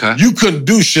joint, you couldn't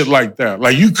do shit like that.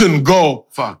 Like you couldn't go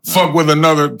fuck with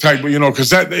another type of, you know, cause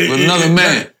that with another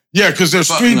man. Yeah, because there's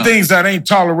three things that ain't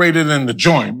tolerated in the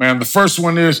joint, man. The first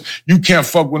one is you can't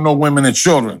fuck with no women and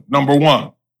children, number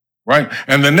one, right?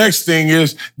 And the next thing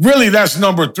is, really that's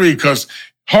number three, because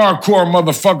hardcore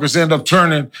motherfuckers end up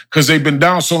turning, because they've been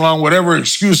down so long, whatever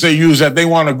excuse they use that they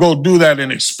want to go do that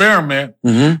and experiment.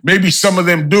 Maybe some of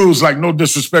them dudes, like no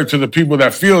disrespect to the people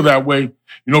that feel that way,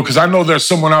 you know, because I know there's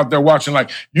someone out there watching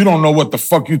like, you don't know what the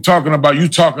fuck you talking about. You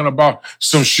talking about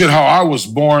some shit how I was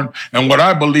born and what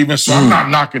I believe in, so I'm not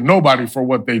knocking nobody for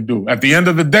what they do. At the end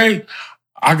of the day,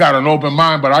 I got an open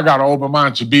mind, but I got an open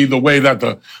mind to be the way that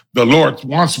the Lord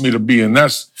wants me to be. And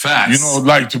that's, facts. You know,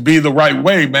 like to be the right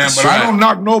way, man. That's but right. I don't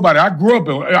knock nobody. I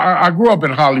grew up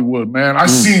in Hollywood, man. I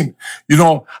seen, you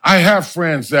know, I have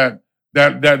friends that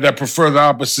prefer the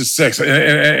opposite sex.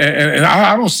 And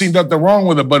I don't see nothing wrong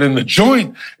with it, but in the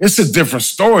joint, it's a different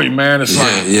story, man. It's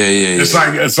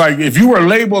it's like if you were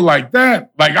labeled like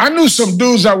that, like I knew some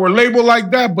dudes that were labeled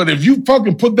like that, but if you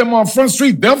fucking put them on Front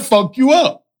Street, they'll fuck you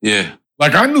up. Yeah.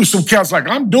 Like, I knew some cats like,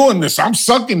 I'm doing this, I'm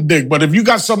sucking dick, but if you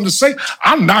got something to say,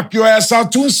 I'll knock your ass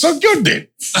out too and suck your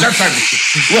dick. That type of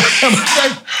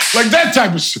shit. like that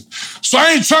type of shit. So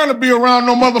I ain't trying to be around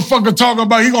no motherfucker talking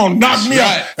about he gonna knock me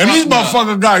out. And these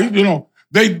motherfucker guys, you know,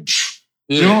 they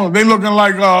looking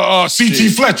like C.T.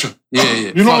 Fletcher. Yeah.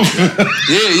 You know?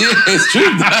 It's true.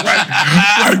 Like,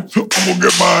 I'm gonna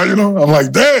get mine, you know? I'm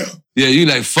like, damn. Yeah, you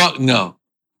like, fuck no.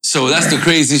 So that's the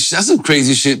crazy shit. That's some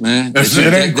crazy shit, man. That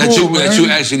you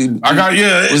actually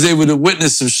was able to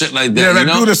witness some shit like that. Yeah,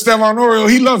 that dude Esteban Oriol,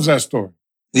 he loves that story.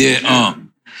 Yeah,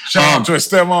 Shout out to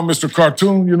Esteban, Mr.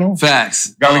 Cartoon, you know?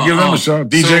 Facts. Gotta give him a shout.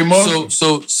 DJ Mugg.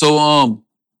 So,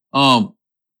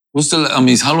 what's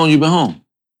the, how long you been home?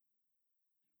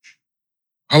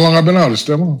 How long I been out,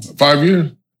 Esteban? 5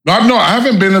 years? No, I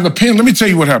haven't been in the pen. Let me tell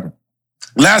you what happened.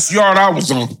 Last yard I was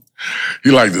on,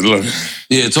 he liked it, look.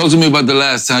 Yeah, talk to me about the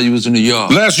last time you was in the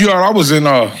yard. Last yard I was in,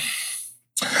 I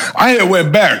had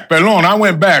went back. Pelon, I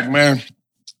went back, man.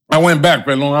 I went back,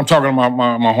 Pelon. I'm talking about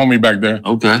my homie back there.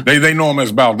 Okay. They know him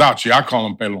as Baldacci. I call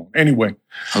him Pelon. Anyway.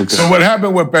 Okay. So what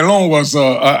happened with Pelon was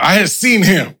I had seen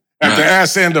him at the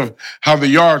ass end of how the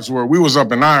yards were. We was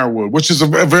up in Ironwood, which is a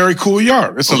very cool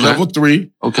yard. It's a level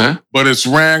 3. Okay. But it's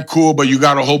ran cool, but you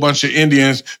got a whole bunch of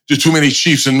Indians. There's too many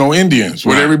chiefs and no Indians.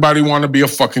 Where everybody want to be a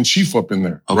fucking chief up in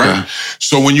there. Okay. Right?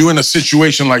 So when you're in a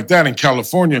situation like that in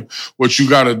California, what you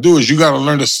got to do is you got to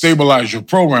learn to stabilize your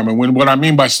program. And what I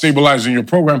mean by stabilizing your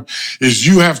program is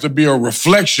you have to be a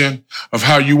reflection of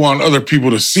how you want other people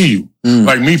to see you.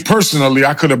 Like me personally,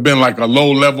 I could have been like a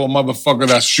low-level motherfucker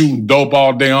that's shooting dope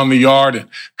all day on the yard and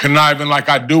conniving like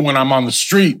I do when I'm on the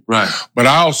street. Right. But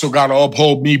I also got to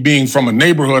uphold me being from a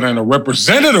neighborhood and a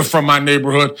representative from my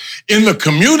neighborhood in the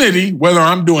community, whether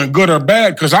I'm doing good or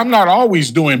bad, because I'm not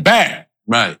always doing bad.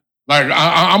 Right. Like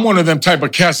I'm one of them type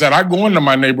of cats that I go into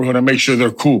my neighborhood and make sure they're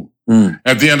cool.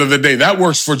 At the end of the day, that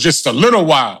works for just a little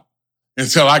while.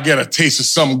 until I get a taste of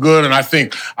something good and I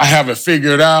think I have it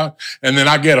figured out. And then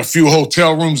I get a few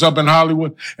hotel rooms up in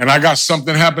Hollywood and I got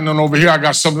something happening over here. I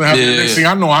got something happening. Next thing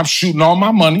I know, I'm shooting all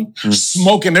my money,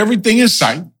 smoking everything in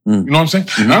sight. You know what I'm saying?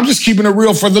 And I'm just keeping it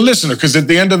real for the listener because at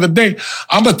the end of the day,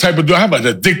 I'm the type of dude, I have an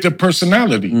addictive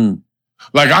personality.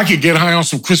 Like I could get high on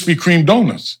some Krispy Kreme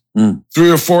donuts, 3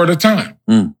 or 4 at a time.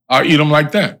 I'll eat them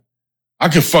like that. I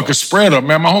could fuck a spread up,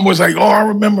 man. My homeboy's like, oh, I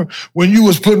remember when you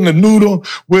was putting a noodle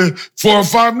with 4 or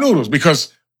 5 noodles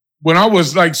because when I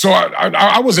was like, so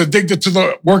I was addicted to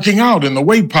the working out and the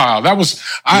weight pile. That was,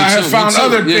 I found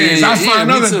other things. I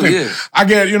find other things. I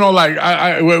get, you know,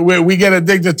 like we get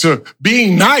addicted to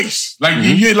being nice. Like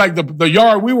you, like the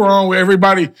yard we were on where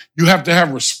everybody, you have to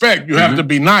have respect. You have to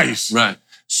be nice. Right.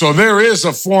 So there is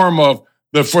a form of,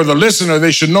 for the listener,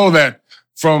 they should know that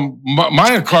from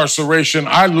my incarceration,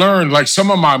 I learned like some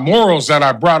of my morals that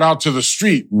I brought out to the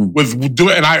street and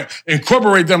I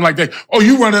incorporate them like that. Oh,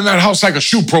 you running that house like a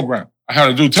shoe program. I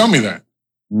had a dude tell me that.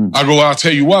 I go, I'll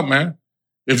tell you what, man.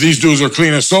 If these dudes are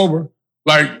clean and sober,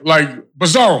 like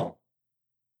Bizarro,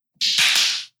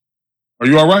 are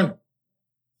you all right?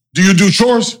 Do you do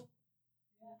chores?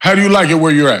 How do you like it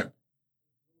where you're at?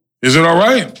 Is it all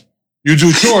right? You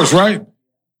do chores, right?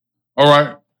 All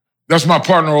right. That's my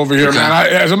partner over here, man.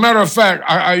 As a matter of fact,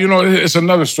 you know, it's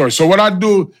another story. So what I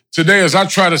do today is I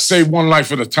try to save one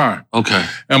life at a time. Okay.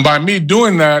 And by me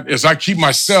doing that is I keep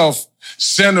myself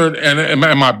centered and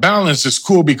my balance is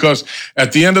cool because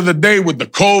at the end of the day with the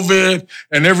COVID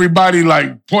and everybody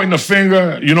like pointing a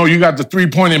finger, you know, you got the 3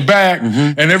 pointing back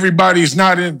and everybody's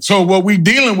not in. So what we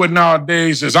dealing with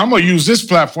nowadays is I'm going to use this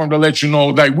platform to let you know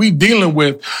like we dealing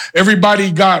with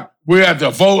everybody we're at the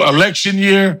election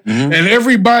year, and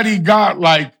everybody got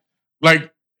like,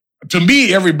 to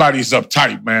me, everybody's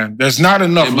uptight, man. There's not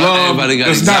enough love.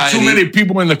 There's not too many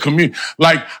people in the community.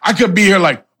 Like, I could be here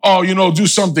like, oh, you know, do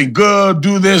something good,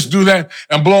 do this, do that,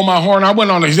 and blow my horn. I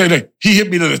went on, he hit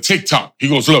me to the TikTok. He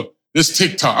goes, look, this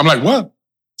TikTok. I'm like, what?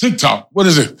 TikTok? What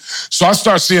is it? So I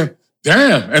start seeing,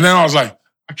 damn. And then I was like,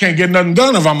 I can't get nothing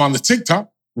done if I'm on the TikTok.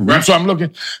 Right? So I'm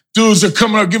looking, dudes are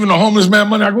coming up giving the homeless man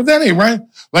money. I go, that ain't right.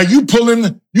 Like you pulling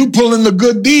the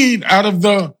good deed out of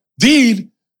the deed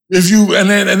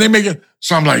and they make it.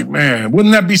 So I'm like, man,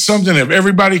 wouldn't that be something if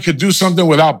everybody could do something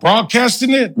without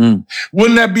broadcasting it?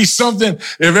 Wouldn't that be something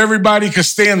if everybody could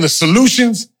stay in the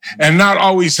solutions and not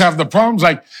always have the problems?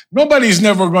 Like nobody's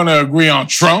never going to agree on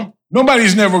Trump.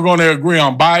 Nobody's never going to agree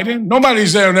on Biden.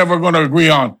 Nobody's never going to agree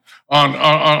on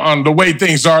the way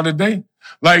things are today.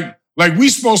 Like we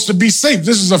supposed to be safe.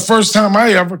 This is the first time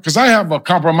because I have a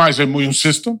compromised immune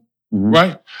system,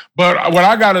 right? But what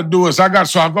I got to do is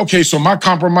so my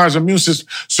compromised immune system.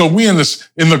 So we in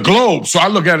the globe. So I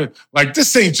look at it like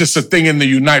this ain't just a thing in the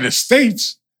United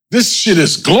States. This shit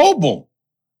is global.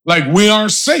 Like we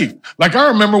aren't safe. Like I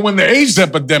remember when the AIDS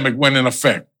epidemic went in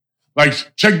effect.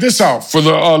 Like check this out for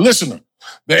the listener.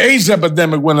 The AIDS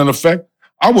epidemic went in effect.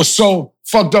 I was so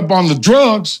fucked up on the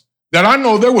drugs that I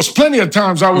know there was plenty of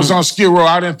times I was on Skid Row.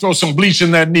 I didn't throw some bleach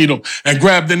in that needle and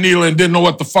grab the needle and didn't know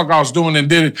what the fuck I was doing and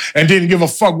did it and didn't give a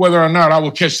fuck whether or not I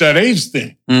would catch that AIDS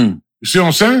thing. You see what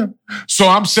I'm saying? So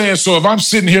I'm saying, so if I'm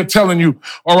sitting here telling you,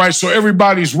 all right, so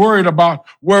everybody's worried about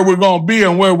where we're going to be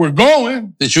and where we're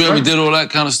going. Did you ever did all that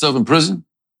kind of stuff in prison?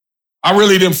 I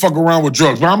really didn't fuck around with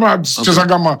drugs, but I'm not, because I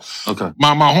got my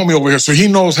homie over here, so he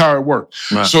knows how it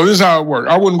works. Right. So this is how it worked.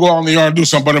 I wouldn't go out in the yard and do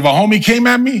something, but if a homie came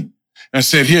at me, and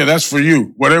said, here, that's for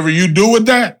you. Whatever you do with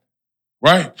that,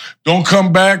 right? Don't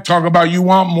come back, talk about you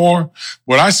want more.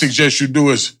 What I suggest you do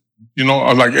is, you know,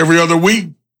 like every other week,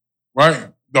 right?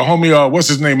 The homie, what's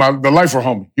his name? The lifer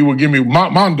homie. He would give me,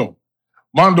 Mondo.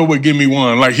 Mondo would give me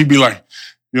one. Like, he'd be like,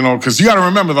 you know, because you got to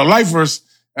remember the lifers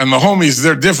and the homies,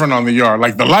 they're different on the yard.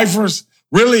 Like the lifers,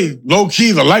 really, low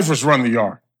key, the lifers run the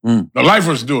yard. The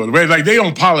lifers do it. Like, they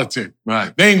don't politic.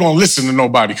 Right. They ain't going to listen to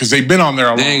nobody because they've been on there a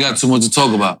long time. They ain't got too much to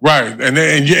talk about. Right. And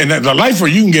the lifer,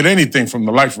 you can get anything from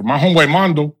the lifer. My homeboy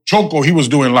Mondo, Choco, he was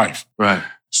doing life. Right.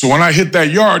 So when I hit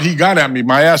that yard, he got at me,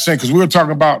 my ass in, because we were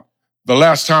talking about the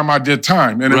last time I did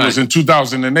time, and it was in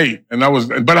 2008.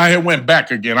 But I had went back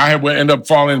again. I had ended up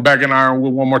falling back in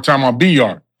Ironwood one more time on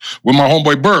B-Yard with my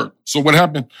homeboy Bird. So what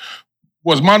happened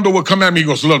was Mondo would come at me, he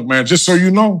goes, look, man, just so you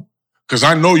know, because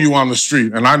I know you on the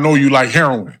street, and I know you like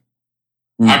heroin.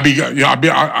 I be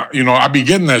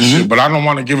getting that shit, but I don't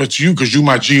want to give it to you because you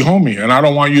my G homie, and I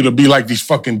don't want you to be like these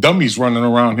fucking dummies running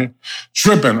around here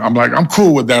tripping. I'm like, I'm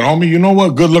cool with that, homie. You know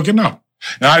what? Good looking out.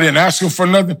 And I didn't ask him for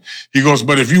nothing. He goes,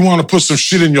 but if you want to put some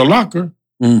shit in your locker,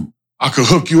 I could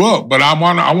hook you up. But I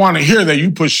want to hear that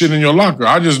you put shit in your locker.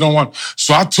 I just don't want.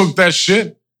 So I took that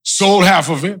shit, sold half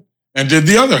of it, and did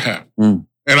the other half.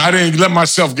 And And I didn't let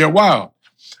myself get wild.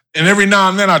 And every now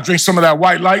and then I drink some of that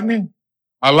White Lightning.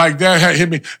 I like that, hit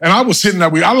me. And I was hitting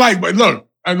that weed. I like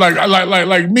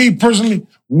me personally,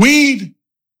 weed,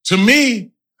 to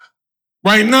me,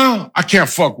 right now, I can't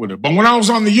fuck with it. But when I was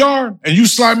on the yard and you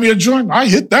slide me a joint, I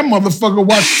hit that motherfucker,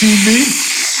 watch TV,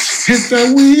 hit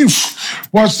that weed,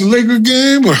 watch the Laker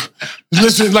game, or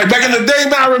listen, like back in the day,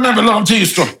 man, I remember, look, I'll tell you a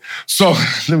story. So,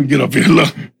 let me get up here,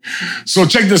 look. So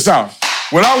check this out.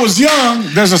 When I was young,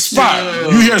 there's a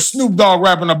spot. You hear Snoop Dogg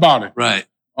rapping about it. Right.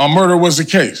 On Murder Was the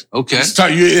Case. Okay.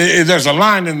 There's a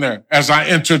line in there, as I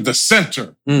entered the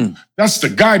center. That's the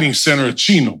guiding center at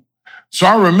Chino. So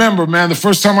I remember, man, the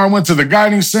first time I went to the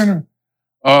guiding center,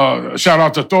 shout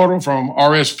out to Toro from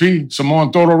RSP,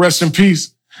 Simone Toro, rest in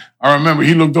peace. I remember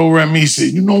he looked over at me, he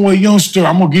said, you know what, youngster,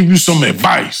 I'm going to give you some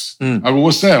advice. I go,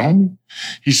 what's that, homie?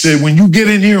 He said, when you get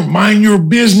in here, mind your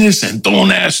business and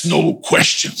don't ask no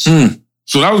questions.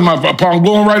 So that was I'm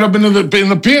going right up in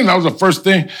the pen. That was the first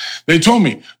thing they told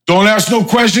me. Don't ask no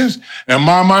questions and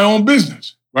mind my own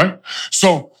business, right?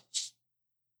 So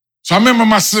I remember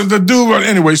the dude,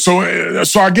 anyway, so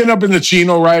I get up in the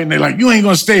Chino, right? And they're like, you ain't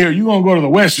gonna stay here. You gonna go to the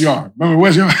West Yard. Remember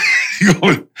West Yard?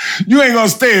 You ain't gonna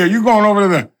stay here. You going over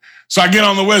there. So I get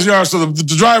on the West Yard. So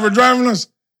the driver driving us,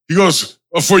 he goes,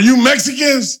 for you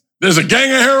Mexicans, there's a gang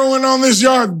of heroin on this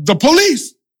yard. The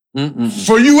police.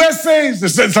 For you SAs,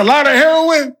 it's a lot of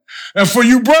heroin. And for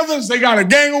you brothers, they got a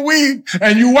gang of weed.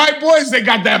 And you white boys, they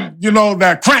got that,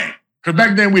 that crank. Because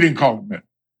back then we didn't call it meth.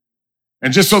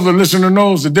 And just so the listener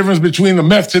knows the difference between the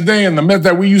meth today and the meth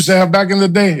that we used to have back in the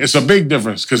day, it's a big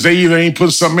difference because they either ain't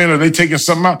put something in or they taking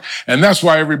something out. And that's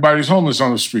why everybody's homeless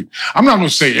on the street. I'm not going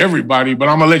to say everybody, but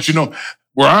I'm going to let you know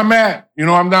where I'm at.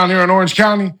 I'm down here in Orange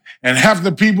County, and half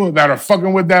the people that are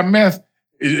fucking with that meth,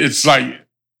 it's like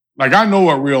I know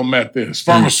what real meth is.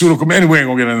 Pharmaceutical, anyway, ain't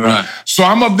going to get into that. Right. So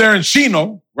I'm up there in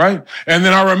Chino, right? And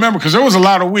then I remember, because there was a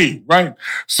lot of weed, right?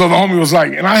 So the homie was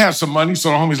like, and I have some money,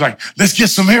 so the homie's like, let's get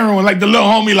some heroin. Like the little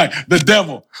homie, like the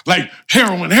devil, like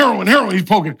heroin, he's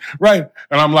poking, right?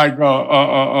 And I'm like,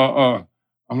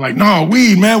 no,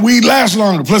 weed, man, weed lasts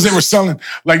longer. Plus they were selling,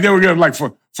 like they were giving, like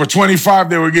for 25,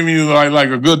 they were giving you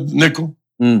like a good nickel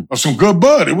or some good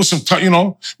bud. It was some,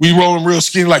 we rolling real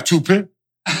skinny like toothpick.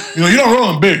 You don't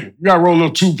roll them big. You got to roll a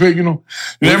little toothpick, Where you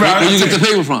get the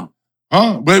paper from?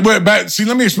 Huh? But back, see,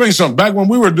 let me explain something. Back when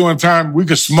we were doing time, we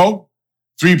could smoke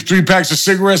three packs of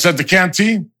cigarettes at the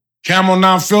canteen, Camel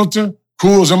non-filter,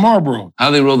 Cools, and Marlboro.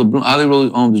 How they roll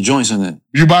the joints in there?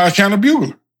 You buy a can of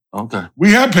Bugler. Okay.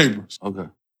 We had papers. Okay.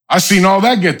 I seen all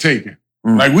that get taken.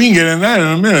 Like, we can get in that in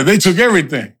a minute. They took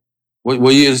everything.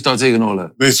 What year did they start taking all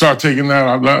that? They start taking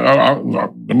that.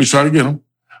 Let me try to get them.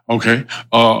 Okay.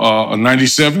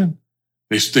 97.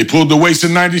 They pulled the weights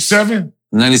in 97.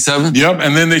 97? Yep.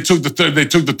 And then they took the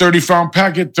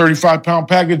 35-pound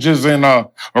packages in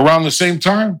around the same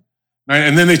time.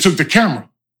 And then they took the camera.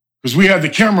 Because we had the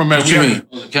camera, man. We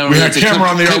had camera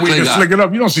on there. We could flick it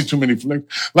up. You don't see too many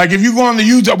flicks. Like if you go on the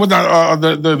YouTube with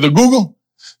the Google,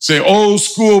 say old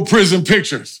school prison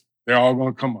pictures, they're all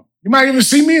going to come up. You might even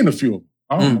see me in a few of them.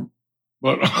 I don't know.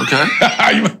 But okay.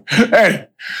 Hey,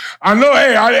 I know.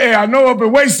 I know up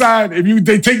at Westside, if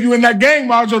they take you in that gang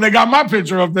module, they got my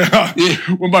picture up there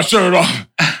with my shirt off.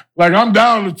 Like I'm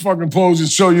down to fucking pose and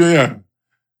show you. Yeah.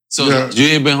 So you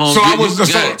ain't been home. So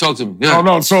talk to me. Yeah.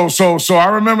 No. So I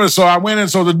remember. So I went in.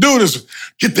 So the dude is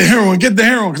get the heroin,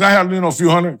 because I had a few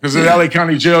hundred. Because in LA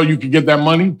County Jail, you could get that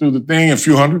money through the thing, a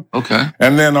few hundred. Okay.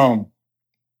 And then I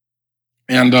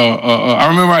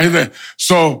remember I hit that.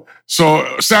 So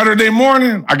Saturday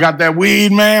morning, I got that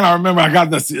weed, man. I remember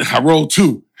I rolled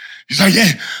 2. He's like,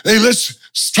 hey, let's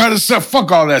try to sell. Fuck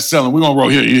all that selling. We're going to roll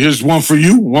here. Here's one for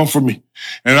you, one for me.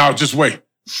 And I'll just wait.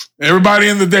 Everybody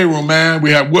in the day room, man.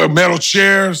 We have metal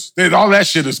chairs. All that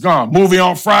shit is gone. Movie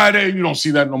on Friday. You don't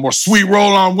see that no more. Sweet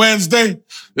roll on Wednesday.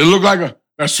 It looked like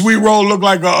a sweet roll looked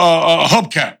like a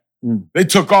hubcap. They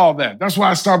took all that. That's why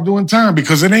I stopped doing time,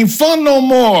 because it ain't fun no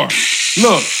more.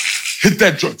 Look, hit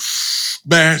that drug.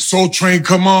 Man, Soul Train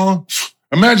come on.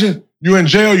 Imagine you in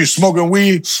jail, you smoking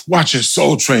weed, watching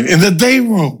Soul Train in the day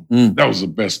room. That was the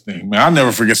best thing, man. I'll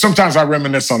never forget. Sometimes I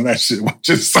reminisce on that shit.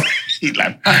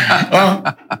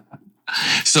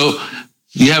 So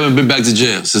you haven't been back to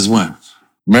jail since when?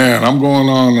 Man, I'm going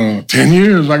on 10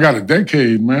 years. I got a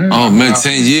decade, man. Oh, man,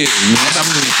 10 years, man.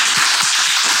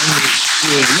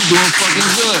 Yeah, you doing fucking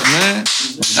good, man.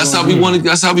 That's how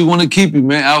we want to keep you,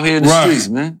 man, out here in the streets,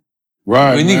 man.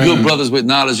 Right. We need good brothers with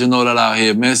knowledge and all that out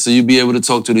here, man, so you be able to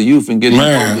talk to the youth and get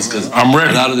focused. Because I'm ready.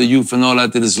 A lot of the youth and all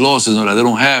that is lost and all that. They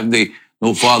don't have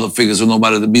no father figures or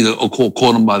nobody to be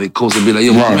call them by their coast and be like,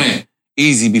 yo, man,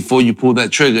 easy before you pull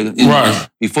that trigger. Right.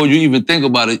 Before you even think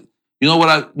about it. You know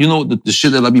what the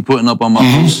shit that I be putting up on my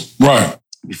posts? Right.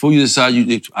 Before you decide,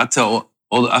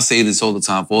 I say this all the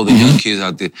time for all the young kids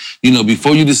out there. You know,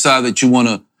 before you decide that you want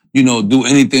to, do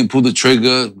anything, pull the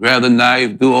trigger, grab the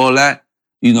knife, do all that,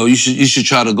 you should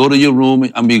try to go to your room,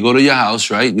 go to your house,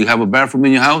 right? You have a bathroom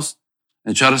in your house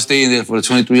and try to stay in there for the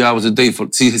 23 hours a day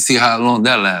see how long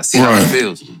that lasts, see how it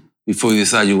feels before you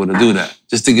decide you want to do that.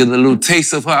 Just to get a little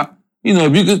taste of how,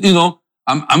 if you could,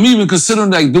 I'm even considering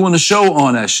like doing a show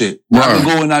on that shit. Right. I'm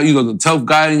going out, the tough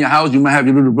guy in your house, you might have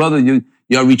your little brother,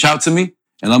 y'all reach out to me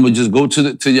and I'm going to just go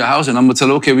to your house and I'm going to tell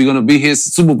you, okay, we're going to be here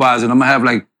supervising. I'm going to have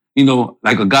like,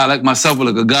 like a guy like myself or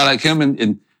like a guy like him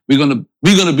and we're going to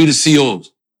be the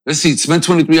COs. Let's see, spend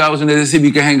 23 hours in there. Let's see if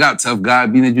we can hang out, tough guy,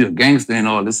 being that you're a gangster and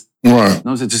all this. Right. You know what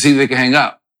I'm saying? To see if they can hang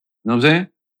out. You know what I'm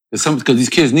saying? Because these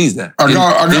kids need that. They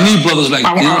need brothers like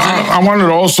I wanted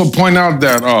to also point out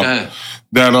that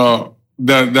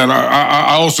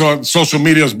I also, social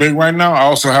media is big right now. I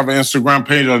also have an Instagram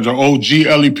page of the OG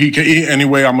Lepke.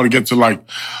 Anyway, I'm gonna get to like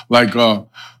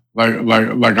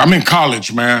I'm in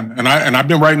college, man, and I've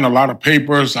been writing a lot of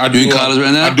papers. You in college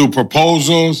right now? I do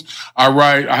proposals.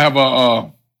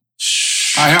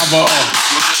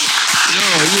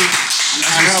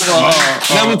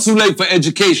 Never too late for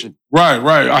education.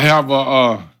 Right. I have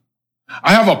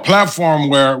a platform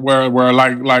where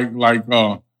like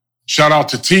shout out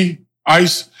to T.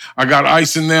 Ice. I got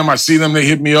Ice in them. I see them. They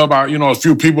hit me up. A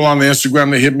few people on the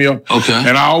Instagram, they hit me up. Okay.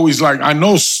 And I always I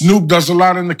know Snoop does a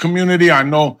lot in the community. I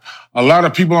know a lot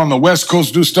of people on the West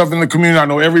Coast do stuff in the community. I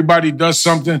know everybody does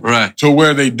something to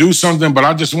where they do something. But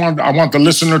I want the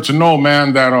listener to know,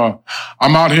 man, that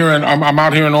I'm out here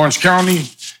in Orange County.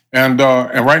 And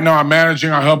right now I'm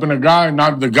helping a guy.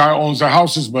 Not the guy owns the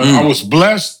houses, but I was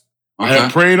blessed. Okay. I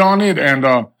had prayed on it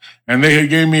and they had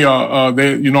gave me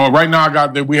right now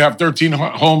we have 13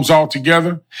 homes all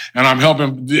together and I'm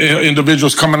helping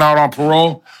individuals coming out on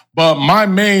parole. But my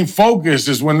main focus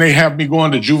is when they have me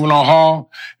going to juvenile hall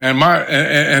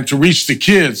and to reach the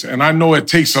kids. And I know it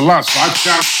takes a lot. So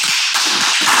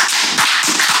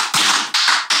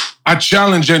I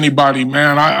challenge anybody,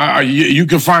 man. You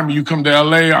can find me. You come to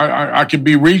LA, I can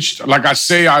be reached. Like I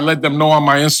say, I let them know on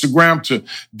my Instagram to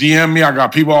DM me. I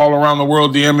got people all around the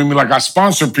world DMing me. Like I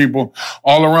sponsor people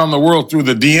all around the world through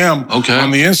the DM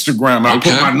on the Instagram. I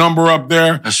put my number up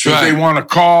there. That's right. If they want to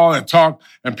call and talk,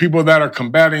 and people that are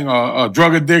combating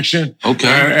drug addiction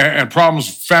and problems,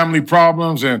 family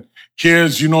problems, and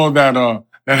kids,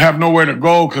 that have nowhere to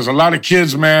go. Because a lot of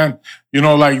kids, man,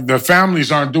 like the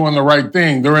families aren't doing the right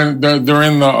thing. They're in the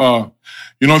home.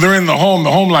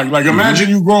 The home, like imagine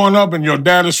you growing up and your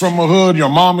dad is from a hood, your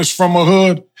mom is from a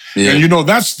hood, and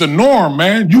that's the norm,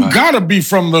 man. You gotta be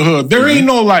from the hood. There ain't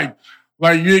no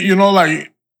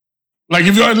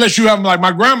unless you have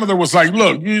my grandmother was like,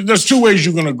 look, there's two ways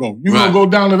you're gonna go. You're gonna go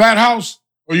down to that house,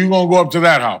 or you're gonna go up to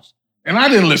that house. And I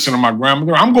didn't listen to my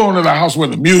grandmother. I'm going to the house where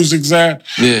the music's at,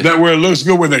 where it looks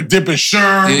good, where they're dipping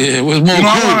sherm. Yeah, it was more cool.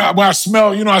 I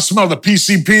smell the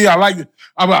PCP. I like it.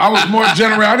 I was more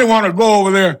generous. I didn't want to go over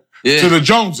there to the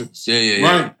Joneses. Yeah.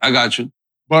 Right? I got you.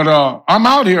 But I'm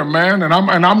out here, man, and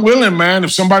I'm willing, man.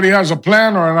 If somebody has a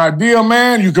plan or an idea,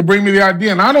 man, you can bring me the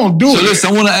idea, and I don't do it. So listen,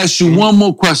 I want to ask you one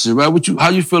more question, right? How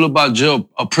you feel about jail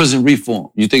or prison reform?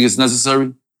 You think it's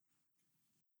necessary?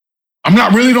 Don't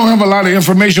have a lot of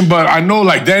information, but I know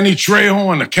like Danny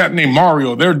Trejo and a cat named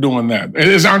Mario, they're doing that.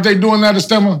 Aren't they doing that,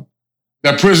 Estema?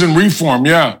 That prison reform,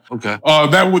 yeah. Okay.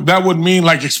 That would mean,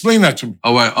 explain that to me.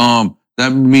 All right. That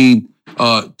would mean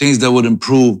things that would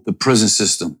improve the prison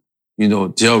system.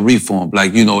 Jail reform.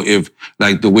 If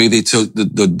the way they took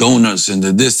the donuts and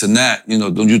the this and that,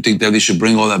 don't you think that they should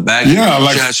bring all that back?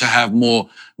 Yeah, should have more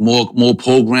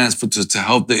programs to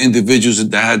help the individuals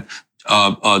that had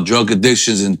drug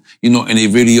addictions and they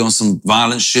really on some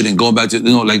violent shit and going back to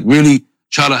really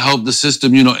try to help the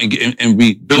system and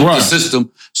rebuild the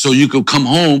system so you could come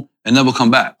home and never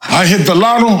come back. I hit the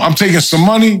lotto, I'm taking some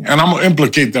money and I'm gonna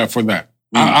implicate that for that.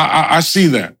 I see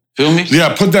that. Feel me?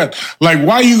 Yeah, put that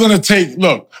why are you gonna take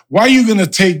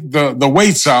the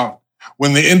weights out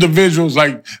when the individuals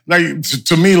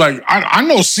to me I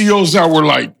know COs that were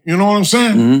you know what I'm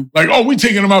saying? Mm-hmm. We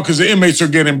taking them out because the inmates are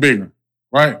getting bigger,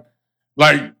 right?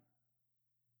 They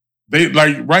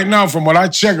right now, from what I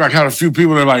checked, I had a few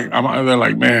people that they're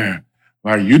like, man,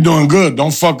 you're doing good.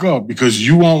 Don't fuck up because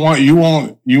you won't like.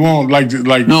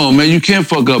 No, man, you can't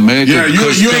fuck up, man. Yeah,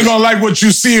 you ain't gonna like what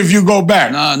you see if you go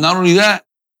back. Nah, not only that,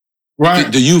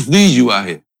 right? The youth need you out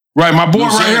here. Right, my boy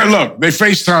right here. Look, they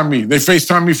FaceTime me. They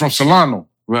FaceTime me from Solano.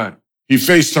 Right. He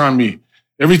FaceTime me.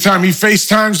 Every time he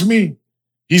FaceTimes me,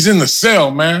 he's in the cell,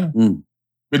 man.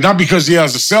 But not because he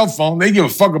has a cell phone. They give a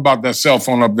fuck about that cell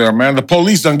phone up there, man. The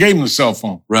police done gave him the cell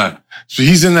phone. Right. So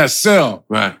he's in that cell.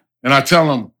 Right. And I tell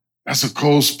him, that's a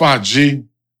cold spot, G.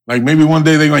 Like maybe one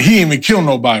day he ain't even kill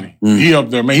nobody. He up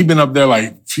there, man. He been up there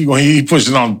like, he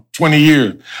pushing on 20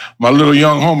 years. My little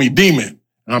young homie, Demon.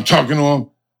 And I'm talking to him.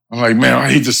 I'm like, man, I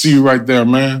hate to see you right there,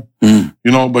 man. You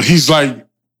know, but he's like,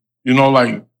 you know,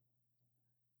 like,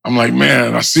 I'm like,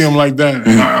 man, I see him like that.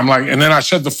 And I'm like, and then I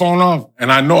shut the phone off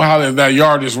and I know how that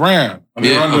yard is ran.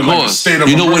 Yeah, of course.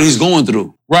 You know what he's going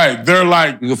through. Right. They're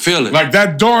like, you can feel it. Like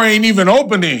that door ain't even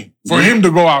opening for him to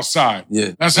go outside.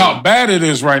 Yeah. That's how bad it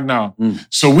is right now.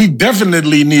 So we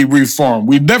definitely need reform.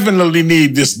 We definitely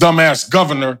need this dumbass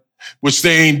governor, which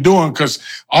they ain't doing because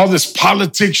all this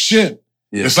politics shit.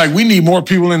 Yeah. It's like we need more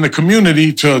people in the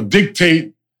community to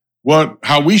dictate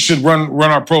how we should run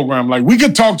our program. Like we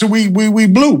could talk to we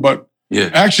blue, but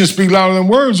actions speak louder than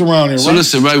words around here. So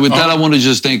listen, right, with that, I want to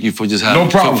just thank you for just having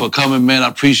for coming, man. I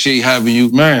appreciate having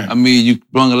you. Man. I mean, you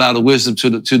brought a lot of wisdom to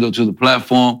the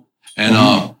platform. And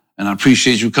and I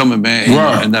appreciate you coming, man.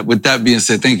 And that, with that being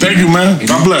said, thank you. Thank you, man.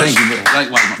 God bless. Thank you, man.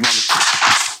 Likewise, my brother.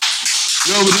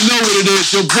 You already know what it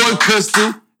is. Your boy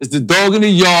Crystal. It's the dog in the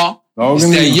yard. It's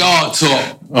that yard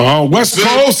talk. West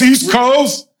Coast, East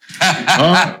Coast.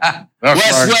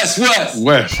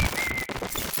 West.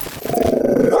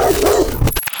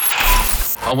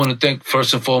 I want to thank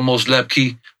first and foremost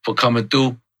Lepke for coming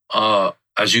through.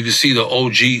 As you can see, the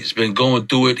OG's been going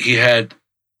through it. He had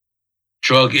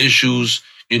drug issues,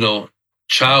 you know,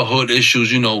 childhood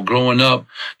issues, you know, growing up,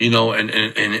 you know, and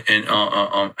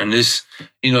this,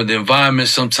 you know, the environment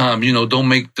sometimes, you know, don't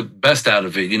make the best out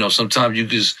of it. You know, sometimes you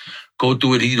just go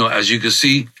through it. You know, as you can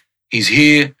see, he's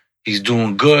here. He's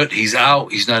doing good. He's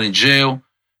out. He's not in jail.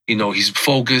 You know, he's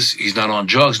focused. He's not on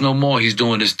drugs no more. He's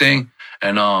doing his thing.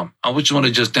 And I just want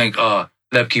to just thank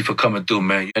Lepke for coming through,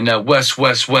 man. And that West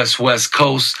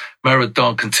Coast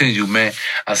marathon continue, man.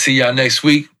 I'll see y'all next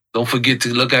week. Don't forget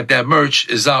to look at that merch.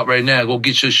 It's out right now. Go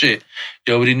get your shit.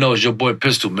 You already know it's your boy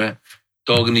Pistol, man.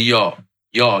 Dog in the yard.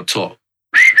 Yard talk.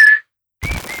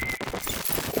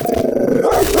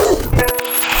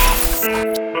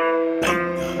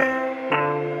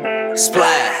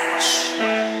 Splash.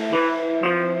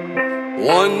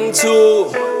 1,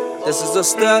 2. This is a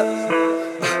step.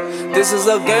 This is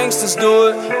how gangsters do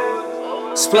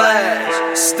it.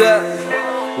 Splash. Step.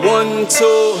 1,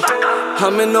 2.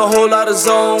 I'm in a whole lot of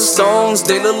zones.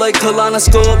 They look like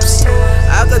colonoscopes.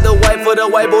 I got the white for the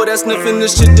white boy that's sniffing the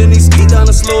shit, then he ski down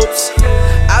the slopes.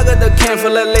 I got the can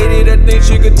for that lady that thinks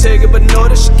she could take it, but know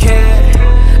that she can't.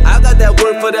 I got that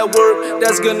work for that work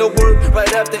that's gonna work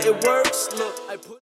right after it works. Look, I put